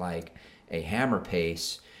wasn't like a hammer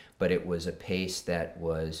pace, but it was a pace that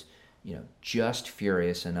was just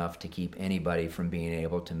furious enough to keep anybody from being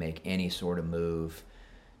able to make any sort of move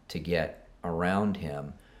to get around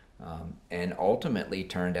him. And ultimately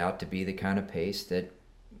turned out to be the kind of pace that,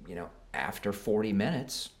 after 40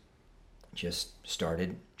 minutes, just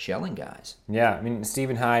started shelling guys. Yeah, I mean,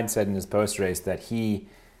 Stephen Hyde said in his post-race that he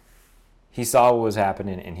saw what was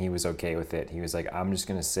happening and he was okay with it. He was like, I'm just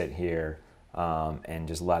going to sit here and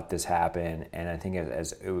just let this happen. And I think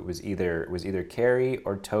as it was either Kerry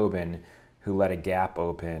or Tobin who let a gap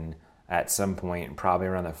open at some point, probably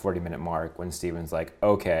around the 40-minute mark, when Stephen's like,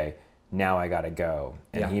 okay, now I got to go.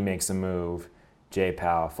 And he makes a move. J.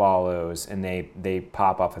 Powell follows, and they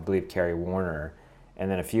pop off, I believe, Kerry Warner.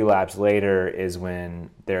 And then a few laps later is when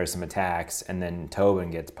there are some attacks, and then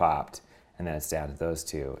Tobin gets popped, and then it's down to those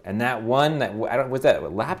two. And that one, was that a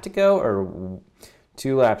lap to go or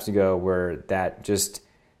 2 laps ago, where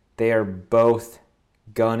they are both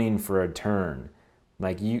gunning for a turn.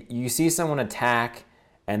 Like you see someone attack,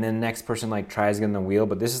 and then the next person tries to get on the wheel,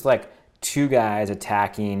 but this is 2 guys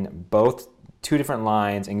attacking both 2 different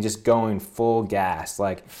lines and just going full gas,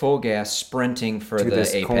 full gas, sprinting for the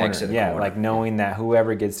apex corner. Of the corner. Like knowing that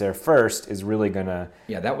whoever gets there first is really gonna.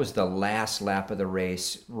 Yeah, that was the last lap of the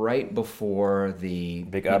race, right before the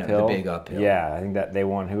big uphill. The big uphill. Yeah, I think that they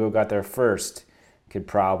won. Who got there first could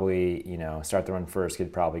probably, start the run first,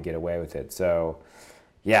 could probably get away with it. So,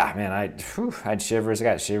 yeah, man, I had shivers. I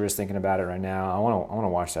got shivers thinking about it right now. I want to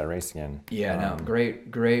watch that race again. Yeah,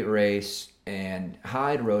 great race. And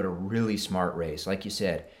Hyde rode a really smart race. Like you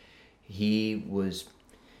said, he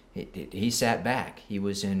sat back. He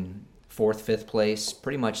was in 4th, 5th place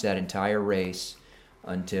pretty much that entire race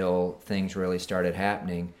until things really started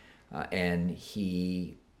happening. And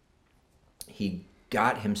he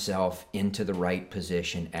got himself into the right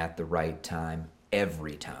position at the right time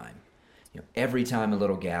every time. Every time a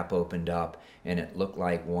little gap opened up and it looked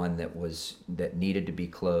like one that needed to be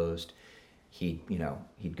closed, he'd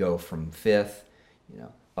go from 5th,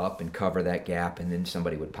 up and cover that gap, and then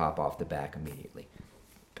somebody would pop off the back immediately.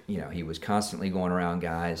 He was constantly going around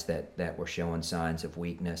guys that were showing signs of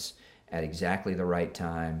weakness at exactly the right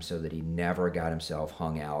time, so that he never got himself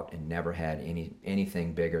hung out and never had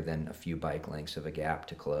anything bigger than a few bike lengths of a gap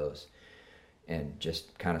to close. And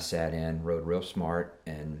just kind of sat in, rode real smart,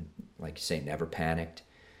 and like you say, never panicked.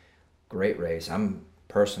 Great race. I'm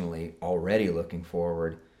personally already looking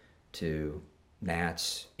forward to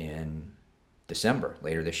Nats in December,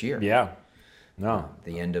 later this year. Yeah. No.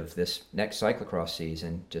 The end of this next cyclocross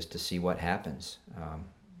season, just to see what happens.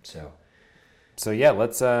 So yeah,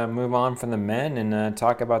 let's move on from the men and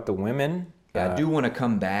talk about the women. I do want to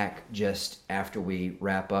come back just after we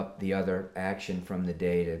wrap up the other action from the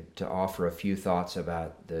day to offer a few thoughts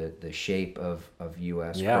about the shape of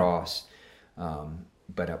U.S. Cross.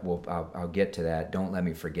 But I'll get to that. Don't let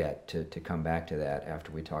me forget to come back to that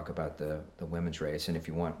after we talk about the women's race. And if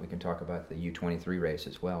you want, we can talk about the U23 race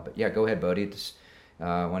as well. But yeah, go ahead, Boedi.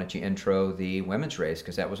 Why don't you intro the women's race,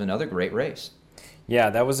 because that was another great race. Yeah,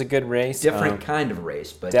 that was a good race. Different kind of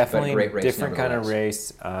race, but definitely great race. Different kind of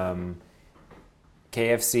race.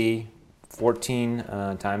 KFC, 14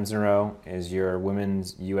 times in a row, is your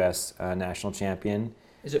women's U.S. National champion.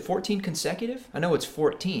 Is it 14 consecutive? I know it's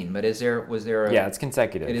 14, but was there a... Yeah, it's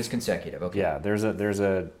consecutive. It is consecutive, okay. Yeah, there's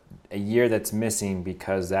a year that's missing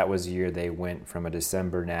because that was the year they went from a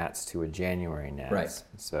December Nats to a January Nats. Right.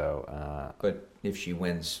 So... but if she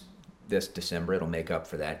wins this December, it'll make up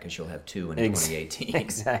for that because she'll have 2 in 2018.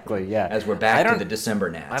 Exactly, yeah. As we're back to the December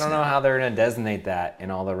Nats. I don't know how they're going to designate that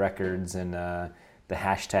in all the records and the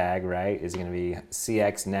hashtag, right? Is it going to be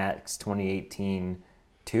CX Nats 2018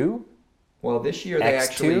 2? Well, this year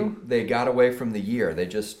X2? they got away from the year. They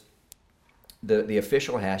just the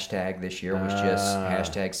official hashtag this year was just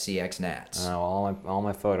hashtag CXNats. Oh, all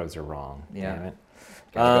my photos are wrong. Yeah. Damn it.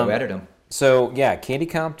 Gotta go edit them. So yeah, Katie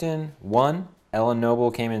Compton won. Ellen Noble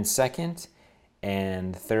came in second,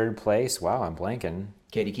 and third place. Wow, I'm blanking.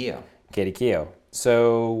 Katie Keough.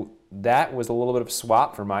 So that was a little bit of a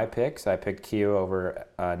swap for my picks. I picked Keough over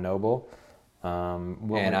Noble.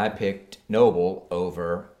 And I picked Noble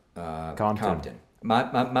over Compton.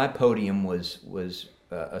 My podium was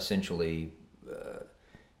essentially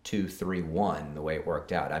 2-3-1 the way it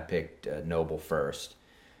worked out. I picked Noble first,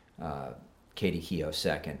 Katie Keough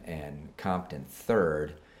second, and Compton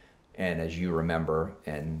third. And as you remember,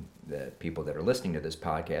 and the people that are listening to this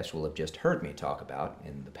podcast will have just heard me talk about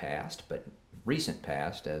in the past, but recent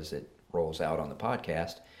past as it rolls out on the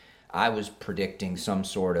podcast, I was predicting some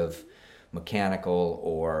sort of mechanical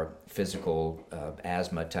or physical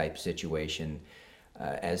asthma type situation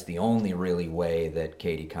as the only really way that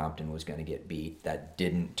Katie Compton was going to get beat. That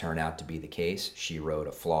didn't turn out to be the case. She rode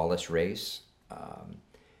a flawless race,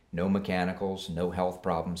 no mechanicals, no health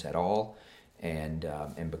problems at all, and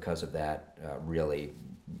because of that, really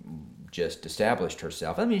just established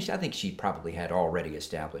herself. I mean, I think she probably had already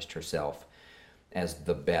established herself as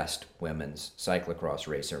the best women's cyclocross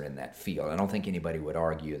racer in that field. I don't think anybody would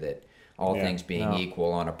argue that, all things being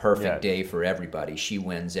equal, on a perfect day for everybody, she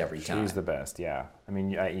wins every time. She's the best, yeah. I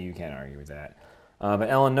mean, you can't argue with that. But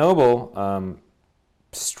Ellen Noble,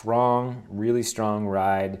 strong, really strong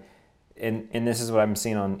ride, and this is what I'm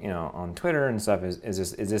seeing on Twitter and stuff.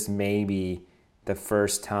 Is this maybe the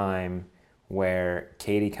first time where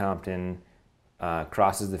Katie Compton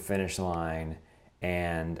crosses the finish line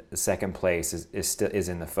and the second place is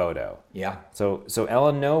in the photo? Yeah. So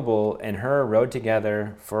Ellen Noble and her rode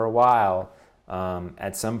together for a while.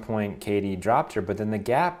 At some point, Katie dropped her, but then the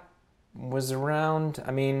gap was around,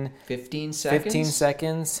 15 seconds. 15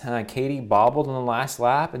 seconds. Katie bobbled on the last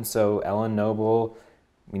lap, and so Ellen Noble,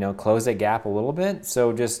 closed that gap a little bit.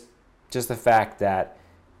 So just the fact that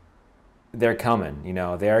they're coming,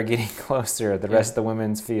 they are getting closer. The rest of the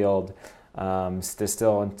women's field, there's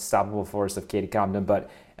still unstoppable force of Katie Compton, but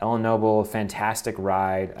Ellen Noble, fantastic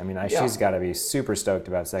ride. She's got to be super stoked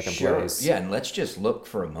about second place. Yeah, and let's just look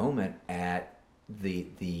for a moment at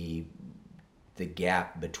the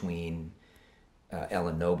gap between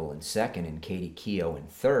Ellen Noble in second and Katie Keogh in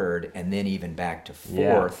third, and then even back to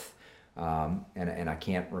fourth. And I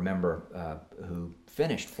can't remember who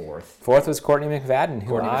finished fourth. Fourth was Courtney McFadden,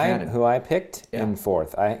 who I picked in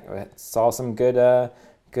fourth. I saw some good.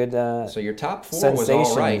 So your top four was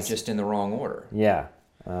all right, just in the wrong order. Yeah.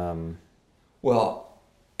 Well,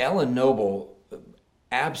 Ellen Noble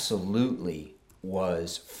absolutely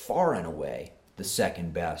was far and away the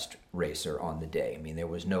second best racer on the day. There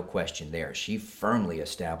was no question there. She firmly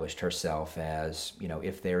established herself as,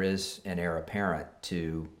 if there is an heir apparent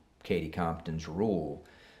to Katie Compton's rule,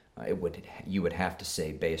 you would have to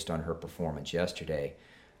say, based on her performance yesterday,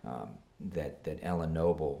 that Ellen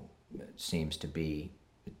Noble seems to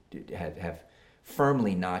have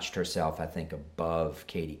firmly notched herself, I think, above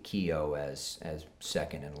Katie Keogh as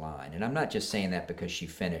second in line. And I'm not just saying that because she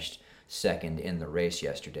finished second in the race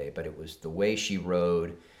yesterday, but it was the way she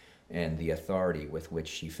rode and the authority with which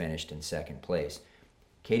she finished in second place.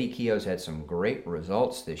 Katie Keogh's had some great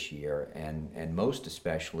results this year, and most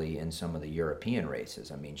especially in some of the European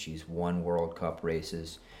races. She's won World Cup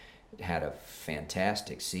races, had a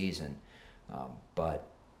fantastic season, but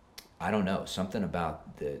I don't know, something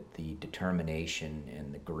about the determination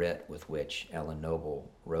and the grit with which Ellen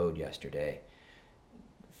Noble rode yesterday.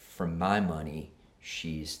 For my money,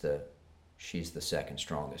 she's the second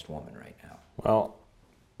strongest woman right now. Well,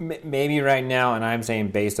 maybe right now, and I'm saying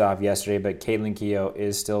based off yesterday, but Caitlin Keogh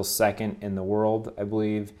is still second in the world, I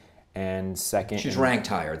believe, and second. She's ranked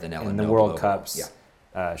higher than Ellen Noble in the World Cups.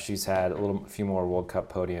 Yeah. She's had a few more World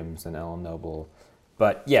Cup podiums than Ellen Noble,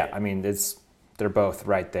 but yeah, they're both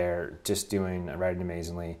right there, just riding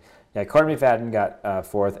amazingly. Yeah, Courtney McFadden got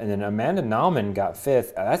fourth, and then Amanda Nauman got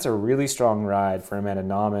fifth. That's a really strong ride for Amanda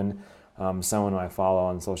Nauman. Someone I follow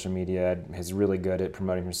on social media is really good at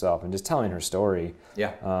promoting herself and just telling her story.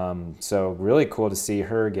 Yeah. So really cool to see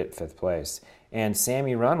her get fifth place. And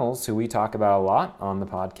Sammy Runnels, who we talk about a lot on the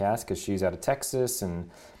podcast because she's out of Texas and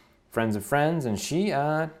friends of friends, and she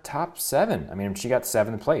top 7. She got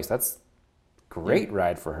 7th place. That's great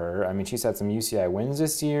ride for her. She's had some UCI wins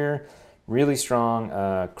this year. Really strong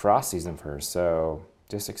cross season for her. So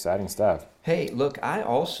just exciting stuff. Hey, look, I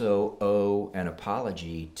also owe an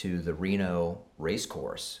apology to the Reno race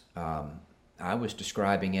course. I was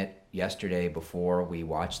describing it yesterday before we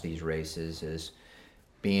watched these races as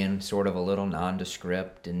being sort of a little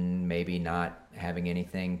nondescript and maybe not having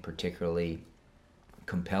anything particularly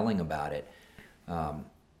compelling about it.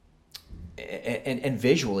 And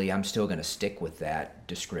visually, I'm still going to stick with that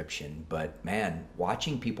description. But, man,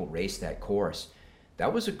 watching people race that course,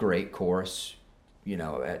 that was a great course.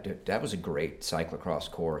 That was a great cyclocross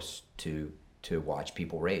course to watch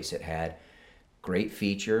people race. It had great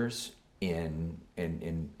features in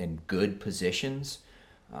good positions,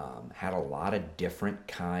 had a lot of different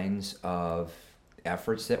kinds of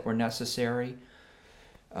efforts that were necessary.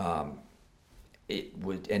 It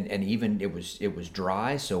was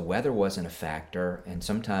dry, so weather wasn't a factor. And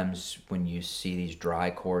sometimes when you see these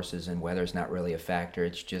dry courses and weather's not really a factor,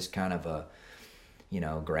 it's just kind of a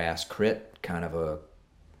grass crit kind of a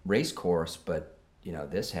race course. But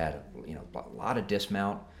this had a lot of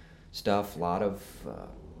dismount stuff, a lot of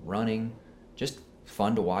running, just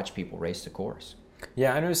fun to watch people race the course.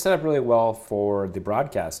 Yeah, and it was set up really well for the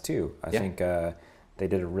broadcast too. I think They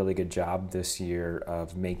did a really good job this year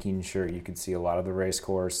of making sure you could see a lot of the race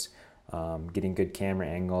course, getting good camera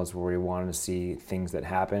angles where we wanted to see things that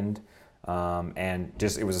happened. And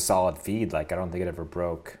just it was a solid feed. Like I don't think it ever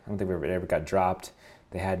broke. I don't think it ever got dropped.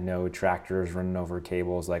 They had no tractors running over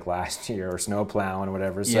cables like last year or snow plowing or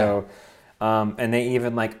whatever. So, and they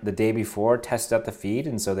even like the day before tested out the feed,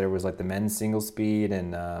 and so there was like the men's single speed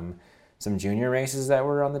and some junior races that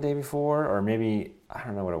were on the day before, or maybe I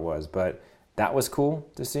don't know what it was, but that was cool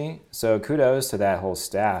to see. So kudos to that whole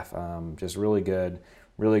staff. Just really good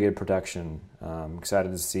production.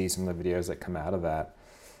 Excited to see some of the videos that come out of that.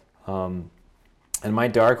 And my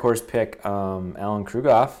dark horse pick, Alan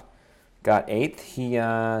Krugoff, got 8th. He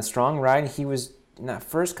strong ride. He was in that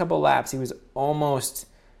first couple laps. He was almost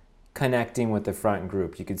connecting with the front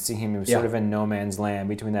group. You could see him. He was sort of in no man's land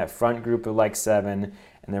between that front group of like 7,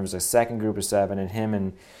 and there was a second group of 7, and him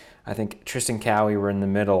and I think Tristan Cowie were in the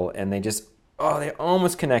middle, and they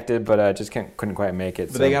almost connected, but just couldn't quite make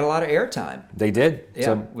it. But they got a lot of airtime. They did.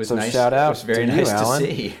 Yeah, it was nice. Shout out. It was very to nice you, Alan. to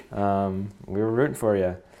see. We were rooting for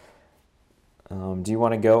you. Do you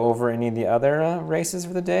want to go over any of the other races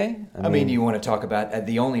for the day? I mean, do you want to talk about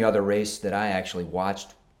the only other race that I actually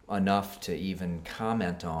watched enough to even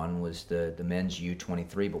comment on was the men's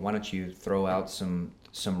U23, but why don't you throw out some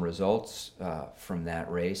results from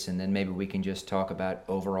that race, and then maybe we can just talk about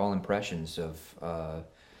overall impressions of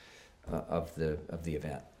the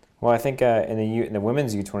event. Well, I think in the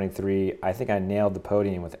women's U23, I think I nailed the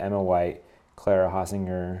podium with Emma White, Clara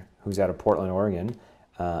Hossinger, who's out of Portland, Oregon,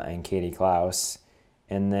 and Katie Klaus.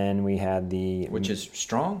 And then we had which is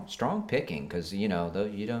strong picking, because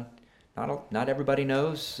not everybody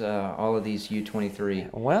knows all of these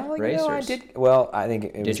U23 racers. I think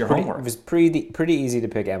it was your homework. It was pretty easy to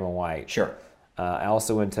pick Emma White. Sure. I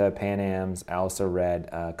also went to Pan Am's. I also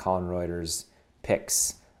read Colin Reuter's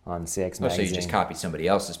picks on CX Magazine. So you just copied somebody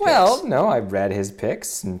else's picks? Well, no, I read his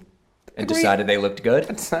picks and decided they looked good?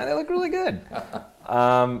 I decided they looked really good.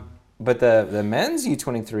 But the men's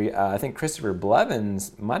U23, I think Christopher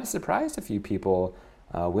Blevins might have surprised a few people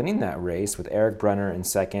winning that race, with Eric Brunner in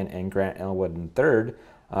second and Grant Elwood in third.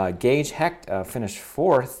 Gage Hecht finished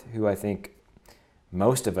 4th, who I think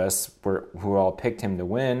most of us who all picked him to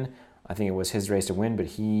win. I think it was his race to win, but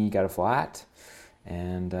he got a flat,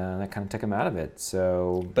 and that kind of took him out of it.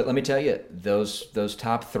 So, but let me tell you, those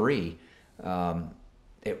top 3,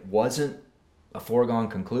 it wasn't a foregone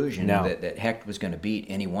conclusion that Hecht was going to beat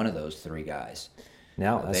any one of those 3 guys.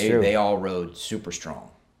 No, that's true. They all rode super strong.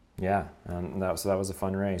 Yeah, that was a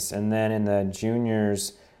fun race. And then in the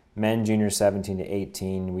juniors, men juniors 17 to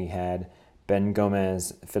 18, we had Ben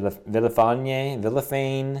Gomez, Villafane,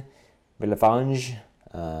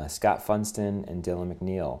 Scott Funston, and Dylan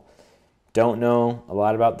McNeil. Don't know a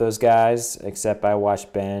lot about those guys, except I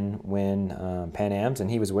watched Ben win Pan Am's, and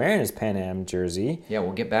he was wearing his Pan Am jersey. Yeah,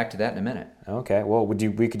 we'll get back to that in a minute. Okay, well,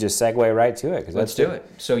 we could just segue right to it. Let's do it.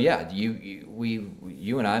 So yeah,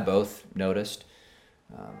 you and I both noticed,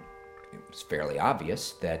 it was fairly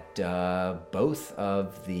obvious that both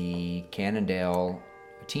of the Cannondale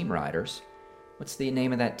team riders, what's the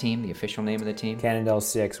name of that team, the official name of the team? Cannondale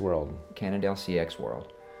CX World. Cannondale CX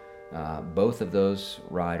World. Both of those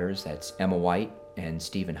riders, that's Emma White and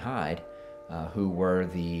Stephen Hyde, who were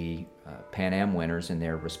the Pan Am winners in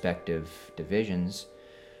their respective divisions,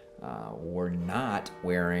 were not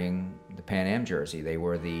wearing the Pan Am jersey. They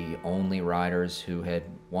were the only riders who had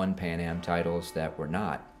won Pan Am titles that were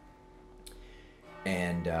not.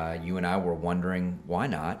 And you and I were wondering why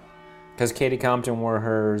not. Because Katie Compton wore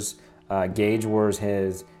hers, Gage wore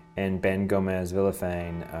his, and Ben Gomez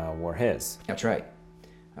Villafane wore his. That's right.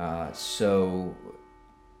 So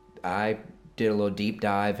I did a little deep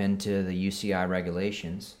dive into the UCI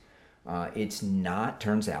regulations.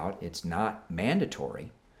 Turns out it's not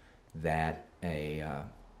mandatory that a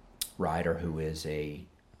rider who is a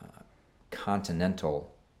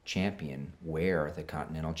Continental champion wear the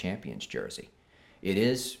Continental Champions jersey. It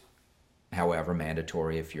is, however,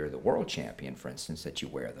 mandatory if you're the world champion, for instance, that you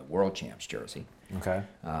wear the world champs jersey. Okay.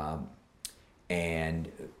 And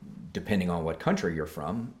depending on what country you're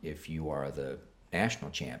from, if you are the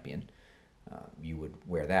national champion, you would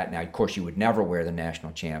wear that. Now, of course, you would never wear the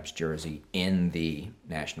national champs jersey in the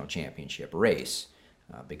national championship race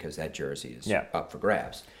because that jersey is up for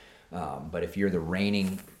grabs. But if you're the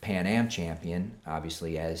reigning Pan Am champion,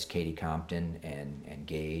 obviously, as Katie Compton and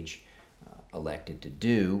Gage elected to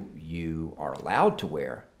do, you are allowed to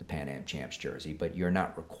wear the Pan Am champs jersey, but you're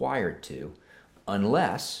not required to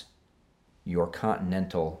unless your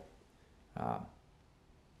Continental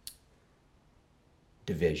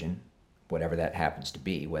division, whatever that happens to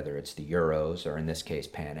be, whether it's the Euros or in this case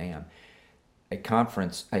Pan Am, a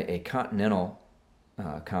continental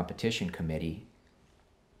competition committee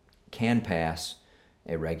can pass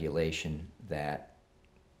a regulation that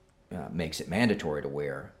makes it mandatory to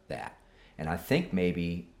wear that. And I think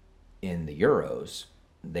maybe in the Euros,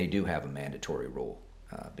 they do have a mandatory rule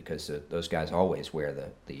because those guys always wear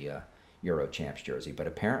the Euro Champs jersey. But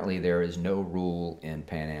apparently there is no rule in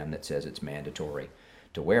Pan Am that says it's mandatory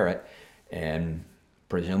to wear it. And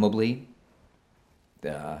presumably,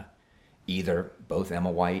 either both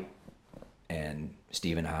Emma White and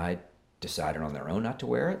Stephen Hyde decided on their own not to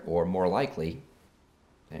wear it, or more likely,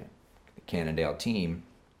 the Cannondale team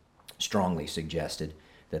strongly suggested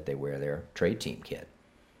that they wear their trade team kit.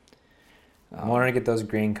 I wanted to get those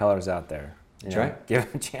green colors out there. That's right. Give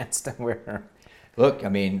them a chance to wear them. Look, I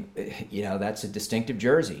mean, that's a distinctive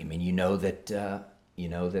jersey. I mean,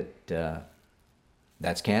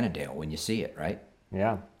 that's Cannondale when you see it, right?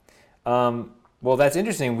 Yeah. Well, that's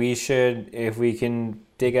interesting. We should, if we can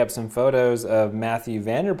dig up some photos of Matthew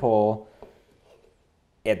van der Poel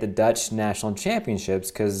at the Dutch National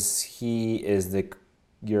Championships, because he is the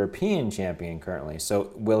European champion currently.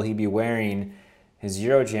 So will he be wearing his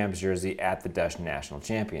Euro Champs jersey at the Dutch National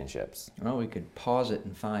Championships? Well, we could pause it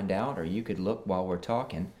and find out, or you could look while we're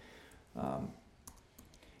talking.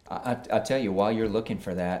 I'll tell you, while you're looking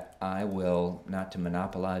for that, I will, not to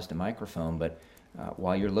monopolize the microphone, but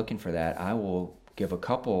while you're looking for that, I will give a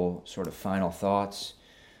couple sort of final thoughts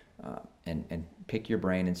and pick your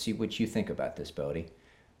brain and see what you think about this, Boedi.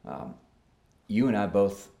 You and I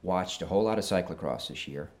both watched a whole lot of cyclocross this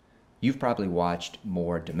year. You've probably watched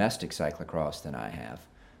more domestic cyclocross than I have,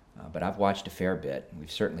 but I've watched a fair bit.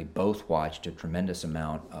 We've certainly both watched a tremendous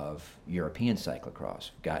amount of European cyclocross.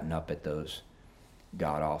 Gotten up at those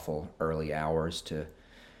god-awful early hours to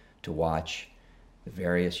watch the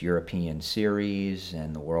various European series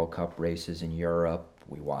and the World Cup races in Europe.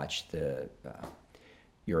 We watched the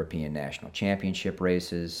European National Championship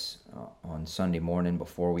races on Sunday morning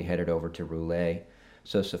before we headed over to Rouler.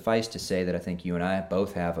 So suffice to say that I think you and I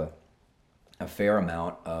both have a fair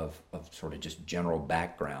amount of sort of just general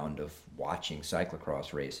background of watching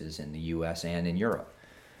cyclocross races in the U.S. and in Europe.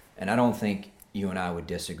 And I don't think you and I would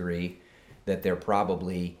disagree that there are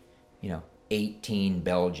probably, 18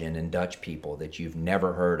 Belgian and Dutch people that you've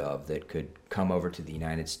never heard of that could come over to the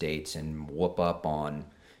United States and whoop up on,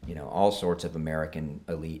 all sorts of American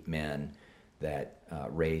elite men that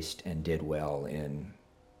raced and did well in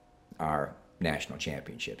our national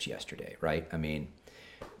championships yesterday, right? I mean,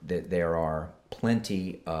 there's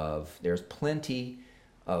plenty of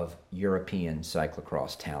European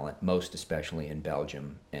cyclocross talent, most especially in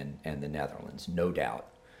Belgium and the Netherlands, no doubt.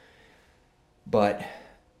 But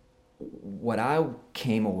what I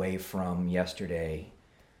came away from yesterday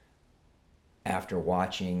after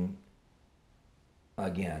watching,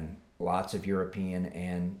 again, lots of European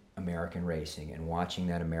and American racing and watching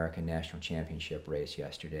that American National Championship race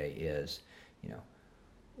yesterday is,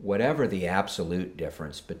 whatever the absolute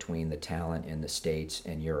difference between the talent in the States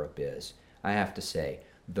and Europe is, I have to say,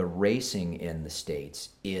 the racing in the States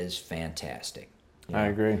is fantastic. I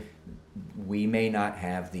agree. We may not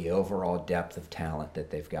have the overall depth of talent that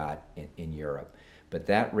they've got in Europe, but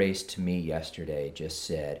that race to me yesterday just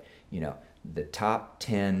said, the top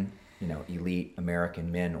 10, elite American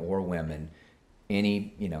men or women,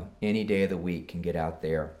 any day of the week can get out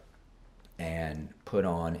there and put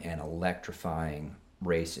on an electrifying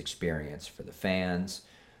race experience for the fans,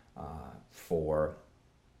 for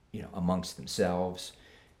amongst themselves,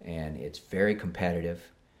 and it's very competitive,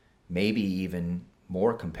 maybe even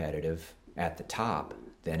more competitive at the top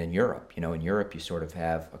than in Europe. In Europe you sort of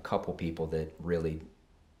have a couple people that really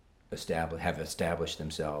have established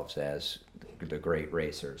themselves as the great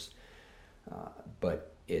racers,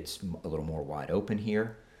 but it's a little more wide open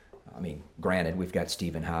here. I mean, granted, we've got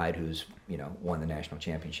Stephen Hyde, who's won the national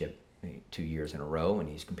championship 2 years in a row, and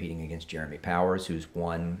he's competing against Jeremy Powers, who's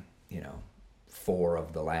won four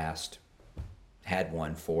of the last 5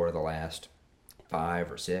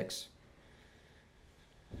 or 6.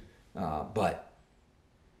 But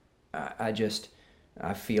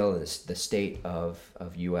I feel the state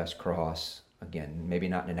of U.S. cross, again, maybe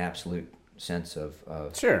not in an absolute sense of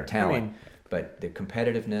sure, talent, but the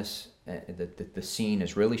competitiveness, the scene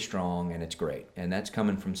is really strong, and it's great. And that's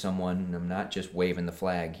coming from someone, I'm not just waving the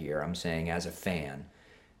flag here, I'm saying as a fan,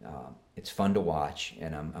 it's fun to watch,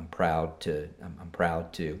 and I'm proud to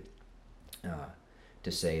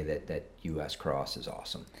say that U.S. cross is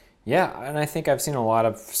awesome. Yeah, and I think I've seen a lot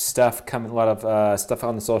of stuff stuff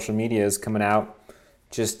on the social media is coming out.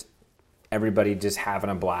 Just everybody just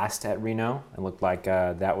having a blast at Reno. It looked like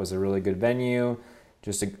that was a really good venue.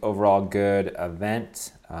 just an overall good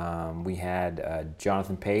event. We had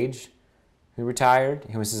Jonathan Page, who retired.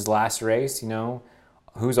 It was his last race,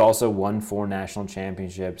 who's also won 4 national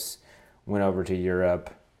championships, went over to Europe,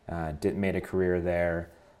 made a career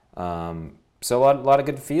there. So a lot of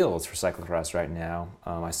good fields for cyclocross right now.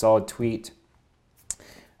 I saw a tweet,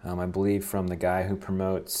 I believe from the guy who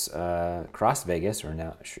promotes Cross Vegas, or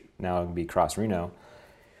now it would be Cross Reno,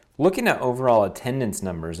 looking at overall attendance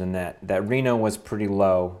numbers, and that Reno was pretty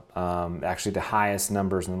low. Actually, the highest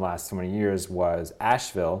numbers in the last 20 years was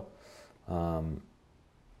Asheville.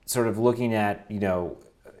 Sort of looking at,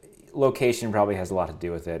 location probably has a lot to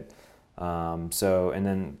do with it. And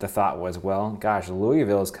then the thought was, well, gosh,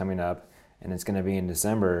 Louisville is coming up, and it's going to be in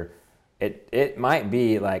December. It might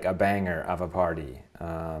be like a banger of a party.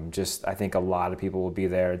 I think a lot of people will be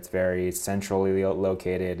there. It's very centrally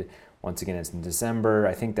located. Once again, it's in December.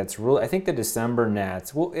 I think the December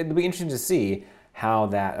Nats, well, it'll be interesting to see how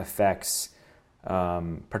that affects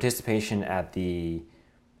participation at the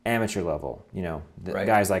amateur level, right.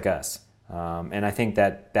 Guys like us. And I think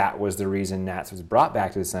that was the reason Nats was brought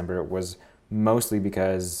back to December. It was mostly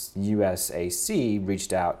because USAC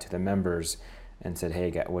reached out to the members and said, hey,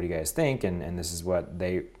 what do you guys think? And this is what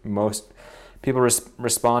most people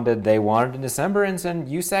responded they wanted in December, and then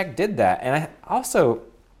USAC did that. And I also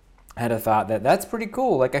had a thought that's pretty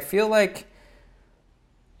cool. Like, I feel like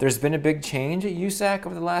there's been a big change at USAC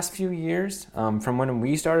over the last few years, from when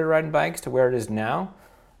we started riding bikes to where it is now.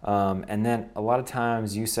 And then a lot of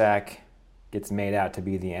times USAC gets made out to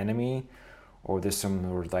be the enemy, or there's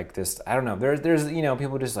some like this, I don't know, there's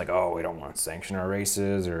people just like, oh, we don't want to sanction our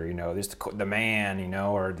races, or there's the man,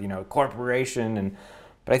 or corporation.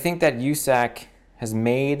 But I think that USAC has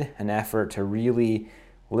made an effort to really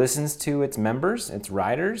listens to its members, its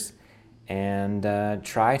riders, and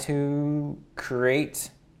try to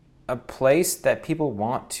create a place that people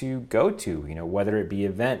want to go to, whether it be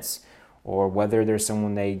events, or whether there's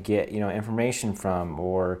someone they get information from,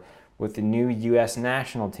 or with the new U.S.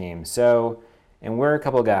 national team. So, and we're a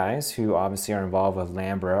couple of guys who obviously are involved with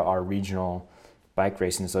Lambra, our regional bike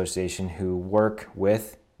racing association, who work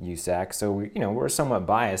with USAC. So we're somewhat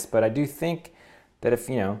biased, but I do think that if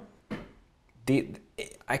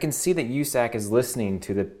I can see that USAC is listening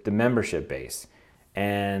to the membership base,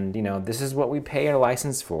 and this is what we pay our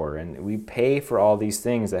license for, and we pay for all these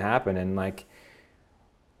things that happen, and like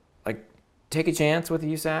take a chance with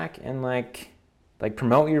USAC and like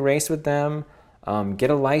promote your race with them, get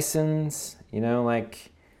a license,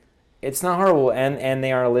 it's not horrible, and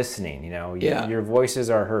they are listening, your voices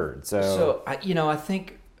are heard. So I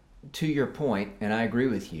think to your point, and I agree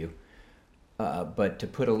with you, but to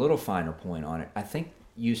put a little finer point on it, I think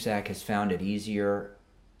USAC has found it easier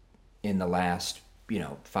in the last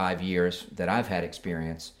 5 years that I've had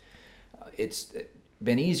experience. It's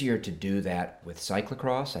been easier to do that with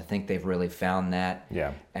cyclocross. I think they've really found that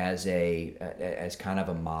as kind of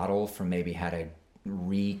a model for maybe how to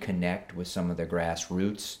reconnect with some of the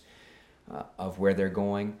grassroots of where they're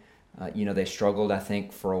going. They struggled, I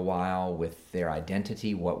think, for a while with their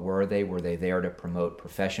identity. What were they? Were they there to promote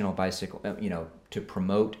professional bicycle, to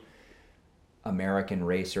promote American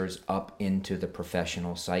racers up into the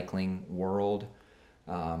professional cycling world?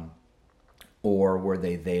 Or were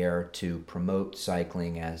they there to promote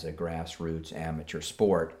cycling as a grassroots amateur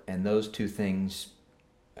sport? And those two things,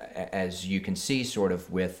 as you can see sort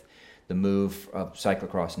of with the move of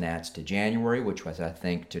cyclocross Nats to January, which was, I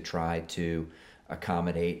think, to try to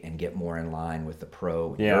accommodate and get more in line with the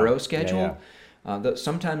pro Euro schedule.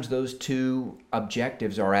 Sometimes those two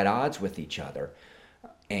objectives are at odds with each other.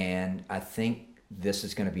 And I think this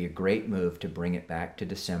is going to be a great move to bring it back to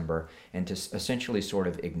December and to essentially sort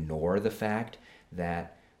of ignore the fact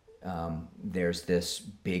that there's this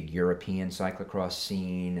big European cyclocross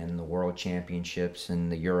scene and the World Championships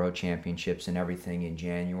and the Euro Championships and everything in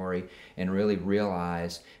January, and really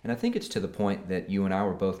realize, and I think it's to the point that you and I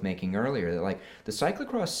were both making earlier, that like the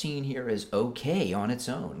cyclocross scene here is okay on its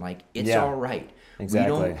own. Like it's all right.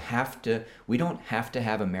 Exactly. We don't have to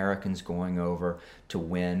have Americans going over to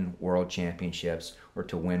win world championships or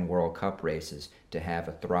to win World Cup races to have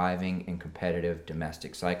a thriving and competitive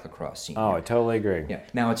domestic cyclocross scene. Oh, I totally agree. Yeah.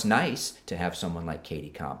 Now it's nice to have someone like Katie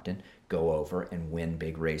Compton go over and win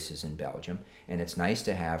big races in Belgium, and it's nice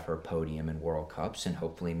to have her podium in World Cups, and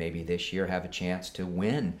hopefully maybe this year have a chance to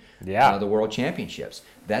win the World Championships.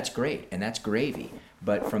 That's great, and that's gravy.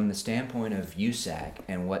 But from the standpoint of USAC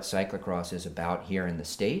and what cyclocross is about here in the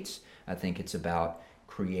States, I think it's about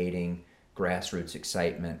creating grassroots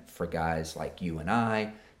excitement for guys like you and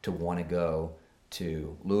I to want to go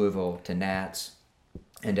to Louisville, to Nats,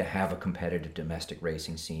 and to have a competitive domestic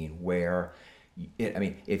racing scene where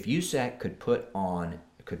If USAC could put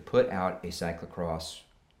out a cyclocross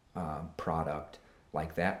product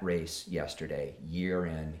like that race yesterday, year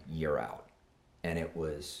in, year out, and it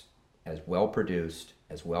was as well produced,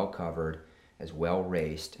 as well covered, as well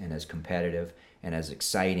raced, and as competitive and as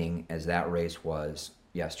exciting as that race was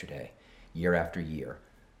yesterday, year after year,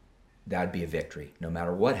 that'd be a victory, no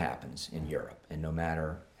matter what happens in Europe, and no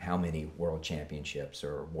matter how many world championships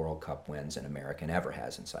or World Cup wins an American ever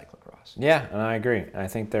has in cyclocross. Yeah, and I agree. I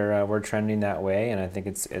think we're trending that way, and I think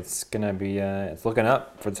it's gonna be it's looking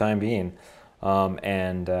up for the time being. I'm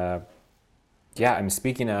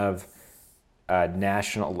speaking of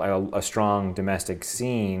a strong domestic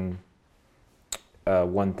scene.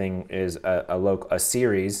 One thing is a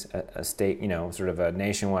series, a state, sort of a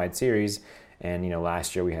nationwide series, and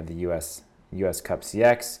last year we had the U.S. Cup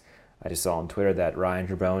CX. I just saw on Twitter that Ryan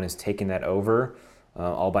Gerbone is taking that over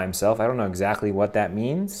all by himself. I don't know exactly what that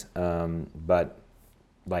means, but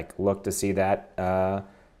look to see that,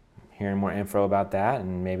 hearing more info about that,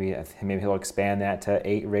 and maybe he'll expand that to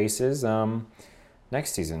 8 races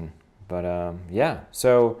next season. But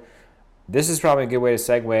so this is probably a good way to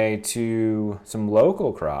segue to some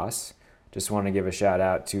local cross. Just want to give a shout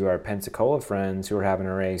out to our Pensacola friends who are having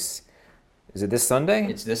a race. Is it this Sunday?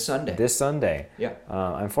 It's this Sunday. This Sunday. Yeah.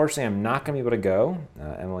 Unfortunately, I'm not going to be able to go.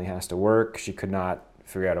 Emily has to work. She could not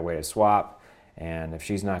figure out a way to swap. And if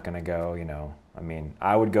she's not going to go,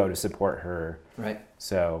 I would go to support her. Right.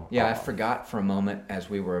 So. Yeah, I forgot for a moment as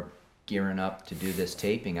we were gearing up to do this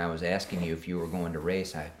taping, I was asking you if you were going to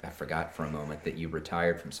race. I forgot for a moment that you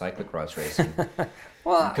retired from cyclocross racing.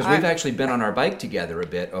 Well, because we've actually been on our bike together a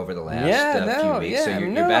bit over the last few weeks. Yeah, so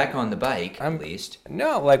you're back on the bike at least.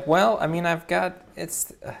 No, I've got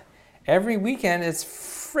every weekend it's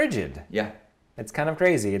frigid. Yeah. It's kind of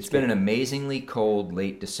crazy. It's been an amazingly cold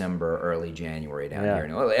late December, early January down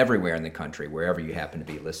here. Well, everywhere in the country, wherever you happen to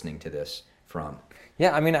be listening to this from.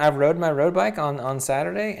 Yeah, I rode my road bike on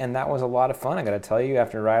Saturday, and that was a lot of fun. I got to tell you,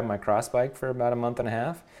 after riding my cross bike for about a month and a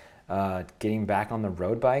half, getting back on the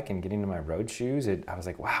road bike and getting to my road shoes, I was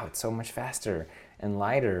like, wow, it's so much faster and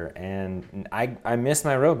lighter. And I missed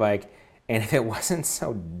my road bike, and if it wasn't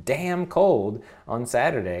so damn cold on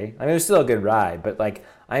Saturday, it was still a good ride, but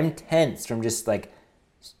I'm tense from just it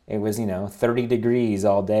was 30 degrees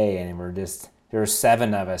all day, and there were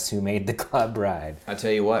 7 of us who made the club ride. I'll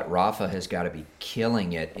tell you what, Rafa has got to be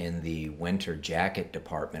killing it in the winter jacket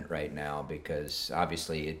department right now, because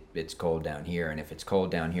obviously it's cold down here, and if it's cold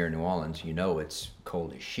down here in New Orleans, it's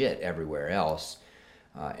cold as shit everywhere else.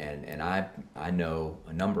 And I know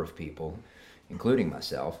a number of people, including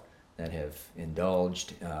myself, that have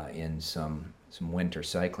indulged in some winter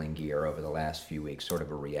cycling gear over the last few weeks, sort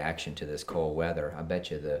of a reaction to this cold weather. I bet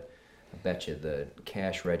you the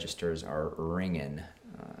cash registers are ringing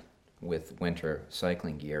with winter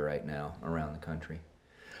cycling gear right now around the country.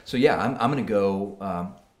 So yeah, I'm going to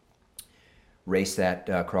go race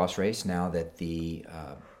that cross race now that the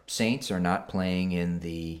Saints are not playing in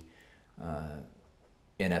the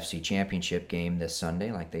NFC Championship game this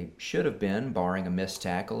Sunday like they should have been, barring a missed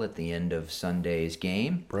tackle at the end of Sunday's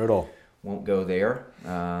game. Brutal. Won't go there.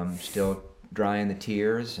 Still drying the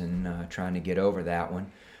tears and trying to get over that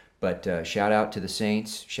one. But shout out to the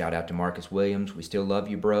Saints. Shout out to Marcus Williams. We still love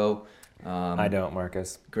you, bro. I don't,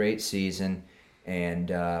 Marcus. Great season. And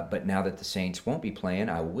but now that the Saints won't be playing,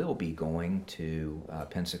 I will be going to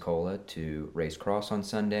Pensacola to race cross on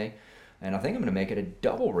Sunday. And I think I'm going to make it a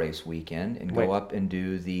double race weekend and go up and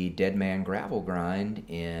do the Dead Man Gravel Grind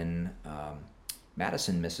in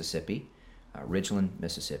Madison, Mississippi, Ridgeland,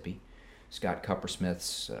 Mississippi. Scott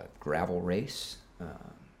Cuppersmith's gravel race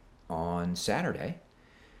on Saturday.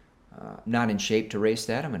 Not in shape to race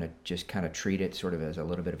that. I'm going to just kind of treat it sort of as a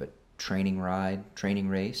little bit of a training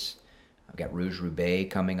race. I've got Rouge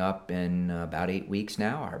Roubaix coming up in about 8 weeks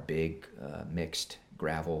now, our big mixed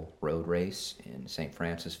gravel road race in St.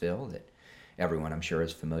 Francisville that everyone I'm sure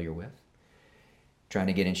is familiar with. Trying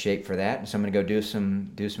to get in shape for that, and so I'm going to go do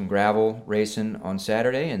some gravel racing on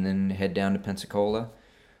Saturday, and then head down to Pensacola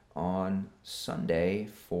on Sunday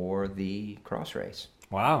for the cross race.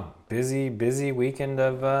 Wow, busy weekend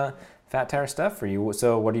of Fat Tire stuff for you.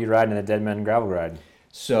 So what are you riding in the Dead Man Gravel Ride?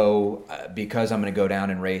 So because I'm going to go down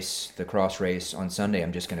and race the cross race on Sunday,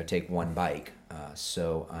 I'm just going to take one bike.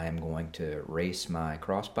 So I'm going to race my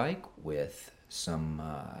cross bike with some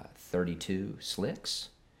 32 slicks.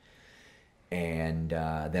 And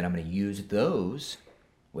then I'm going to use those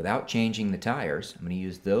without changing the tires. I'm going to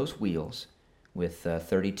use those wheels with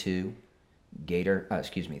 32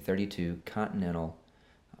 Continental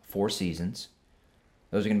 4 Seasons.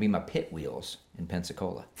 Those are going to be my pit wheels in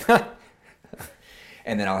Pensacola.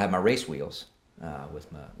 And then I'll have my race wheels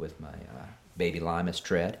with my baby Limas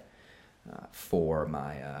tread for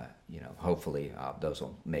my hopefully those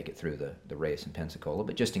will make it through the race in Pensacola.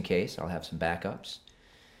 But just in case, I'll have some backups.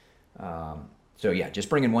 So yeah, just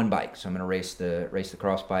bringing one bike. So I'm going to race the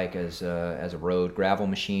cross bike as a road gravel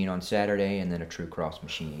machine on Saturday, and then a true cross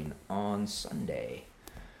machine on Sunday.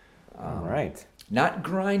 All right. Not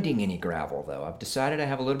grinding any gravel though. I've decided I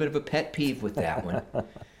have a little bit of a pet peeve with that one.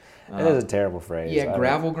 That is a terrible phrase. Yeah,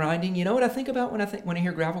 gravel grinding. You know what I think about when I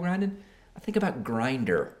hear gravel grinding? I think about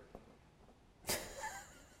grinder,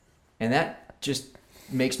 and that just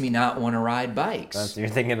makes me not want to ride bikes. You're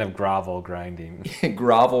thinking of grovel grinding.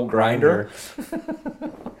 Gravel grinder.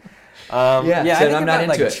 I think I'm not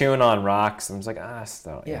into it. Chewing on rocks. I'm just like,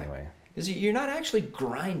 still. Yeah. Anyway. You're not actually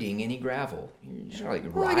grinding any gravel. You're just like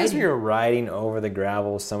riding. I guess you're riding over the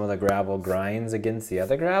gravel. Some of the gravel grinds against the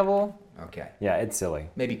other gravel. Okay. Yeah, it's silly.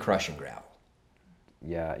 Maybe crushing gravel.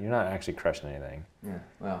 Yeah, you're not actually crushing anything. Yeah,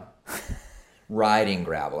 well, riding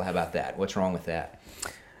gravel. How about that? What's wrong with that?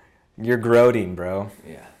 You're groading, bro.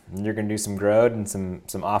 Yeah. You're going to do some groad and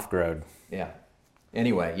some off-groad. Yeah.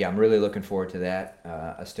 Anyway, yeah, I'm really looking forward to that.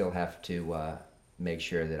 I still have to make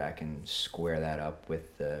sure that I can square that up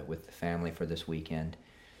with the family for this weekend.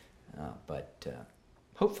 But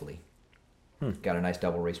hopefully, got a nice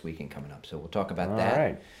double race weekend coming up. So we'll talk about that. All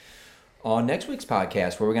right. On next week's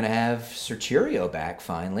podcast, where we're going to have Sir Cheerio back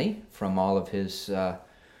finally from all of his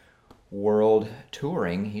world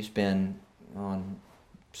touring. He's been on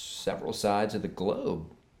several sides of the globe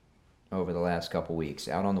over the last couple weeks,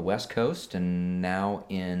 out on the West Coast and now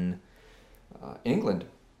in England.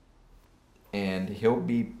 And he'll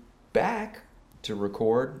be back to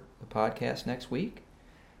record the podcast next week,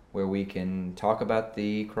 where we can talk about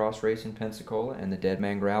the cross race in Pensacola and the Dead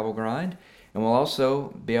Man Gravel Grind. And we'll also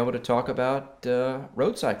be able to talk about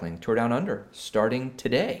road cycling, Tour Down Under, starting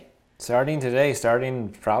today.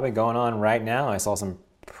 Starting probably going on right now. I saw some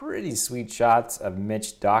pretty sweet shots of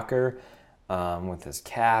Mitch Docker with his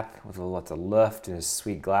cap, with lots of luft and his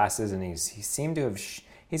sweet glasses. And he seemed to have,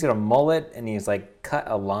 he's got a mullet and he's like cut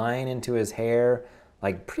a line into his hair,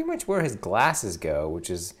 like pretty much where his glasses go, which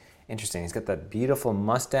is interesting. He's got that beautiful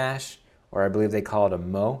mustache, or I believe they call it a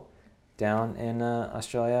mo, down in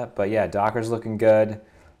Australia. But yeah, Docker's looking good.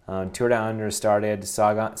 Tour Down Under started.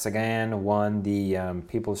 Sagan won the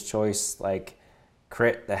People's Choice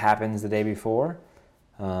crit that happens the day before.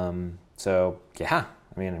 So yeah,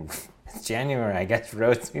 I mean, it's January. I guess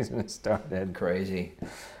road season has started. Crazy.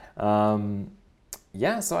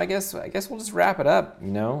 Yeah, so I guess we'll just wrap it up.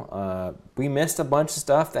 We missed a bunch of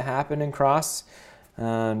stuff that happened in cross.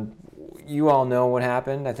 You all know what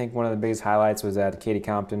happened. I think one of the biggest highlights was that Katie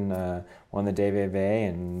Compton won the DVV,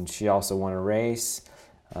 and she also won a race.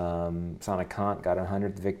 Sana Kant got her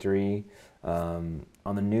 100th victory. On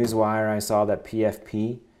the Newswire, I saw that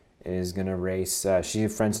PFP is going to race. She's a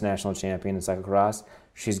French national champion in cyclocross.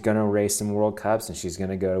 She's going to race some World Cups, and she's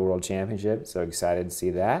going to go to World Championship. So excited to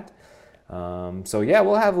see that. So yeah,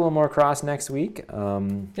 we'll have a little more cross next week.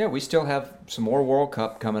 Yeah, we still have some more World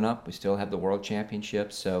Cup coming up. We still have the World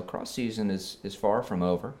Championships. So cross season is far from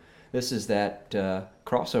over. This is that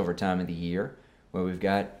crossover time of the year where we've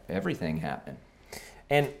got everything happening.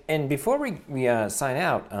 And before we sign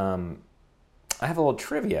out, I have a little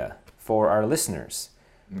trivia for our listeners.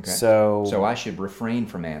 Okay. So I should refrain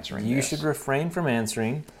from answering. You should refrain from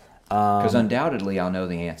answering. Because undoubtedly I'll know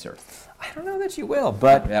the answer. I don't know that you will,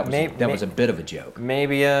 but that was a bit of a joke.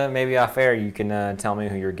 Maybe off air you can tell me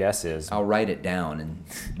who your guess is. I'll write it down and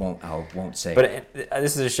won't say. But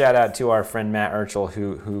this is a shout out to our friend Matt Urchel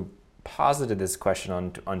who posited this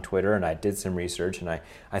question on Twitter, and I did some research, and I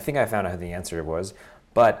think I found out who the answer was.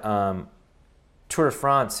 But Tour de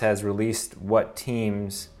France has released what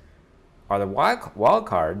teams are the wild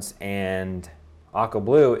cards, and Aqua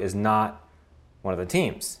Blue is not one of the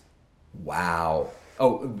teams. Wow.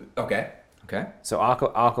 Oh, okay. So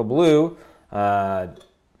Aqua Blue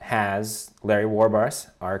has Larry Warbars,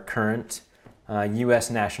 our current U.S.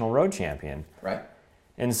 national road champion. Right.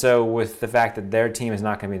 And so with the fact that their team is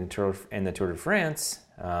not going to be in the Tour de France,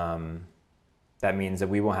 that means that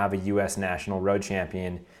we will have a U.S. national road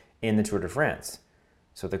champion in the Tour de France.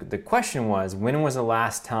 So the question was, when was the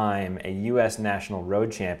last time a U.S. national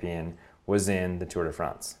road champion was in the Tour de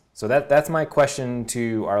France? So that's my question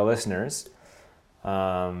to our listeners.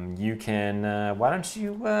 You can, why don't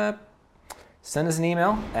you send us an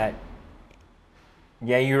email at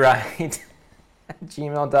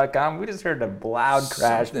yayourright@gmail.com. We just heard a loud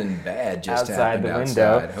crash. Something bad just outside happened the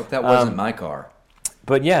window. Outside. Hope that wasn't my car.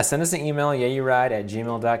 But yeah, send us an email,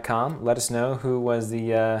 yayourright@gmail.com. Let us know who was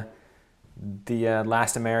the the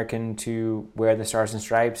last American to wear the Stars and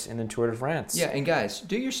Stripes in the Tour de France. Yeah, and guys,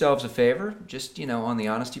 do yourselves a favor. Just, on the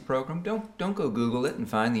Honesty program, don't go Google it and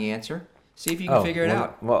find the answer. See if you can figure it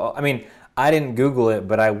out. Well, I mean, I didn't Google it,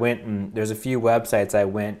 but I went and there's a few websites I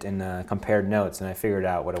went and compared notes, and I figured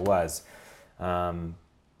out what it was.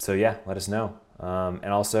 So yeah, let us know. And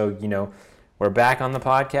also, we're back on the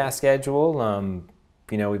podcast schedule.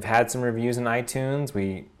 We've had some reviews on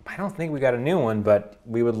iTunes. I don't think we got a new one, but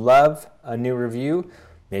we would love a new review.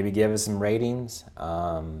 Maybe give us some ratings.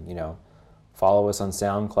 Follow us on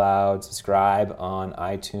SoundCloud, subscribe on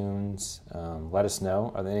iTunes. Let us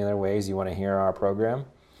know. Are there any other ways you want to hear our program?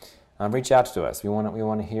 Reach out to us. We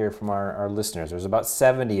want to hear from our listeners. There's about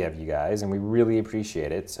 70 of you guys, and we really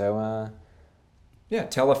appreciate it. So,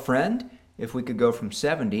 tell a friend. If we could go from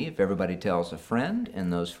 70, if everybody tells a friend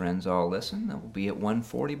and those friends all listen, then we'll be at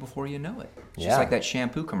 140 before you know it. It's just like that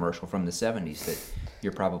shampoo commercial from the 70s that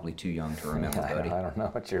you're probably too young to remember, buddy. I don't know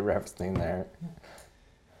what you're referencing there.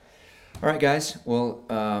 All right, guys. Well,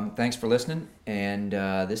 thanks for listening. And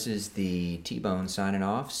this is the T-Bone signing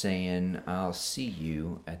off, saying I'll see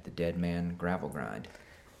you at the Dead Man Gravel Grind.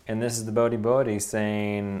 And this is the Boedi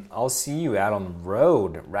saying I'll see you out on the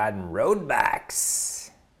road, riding road bikes.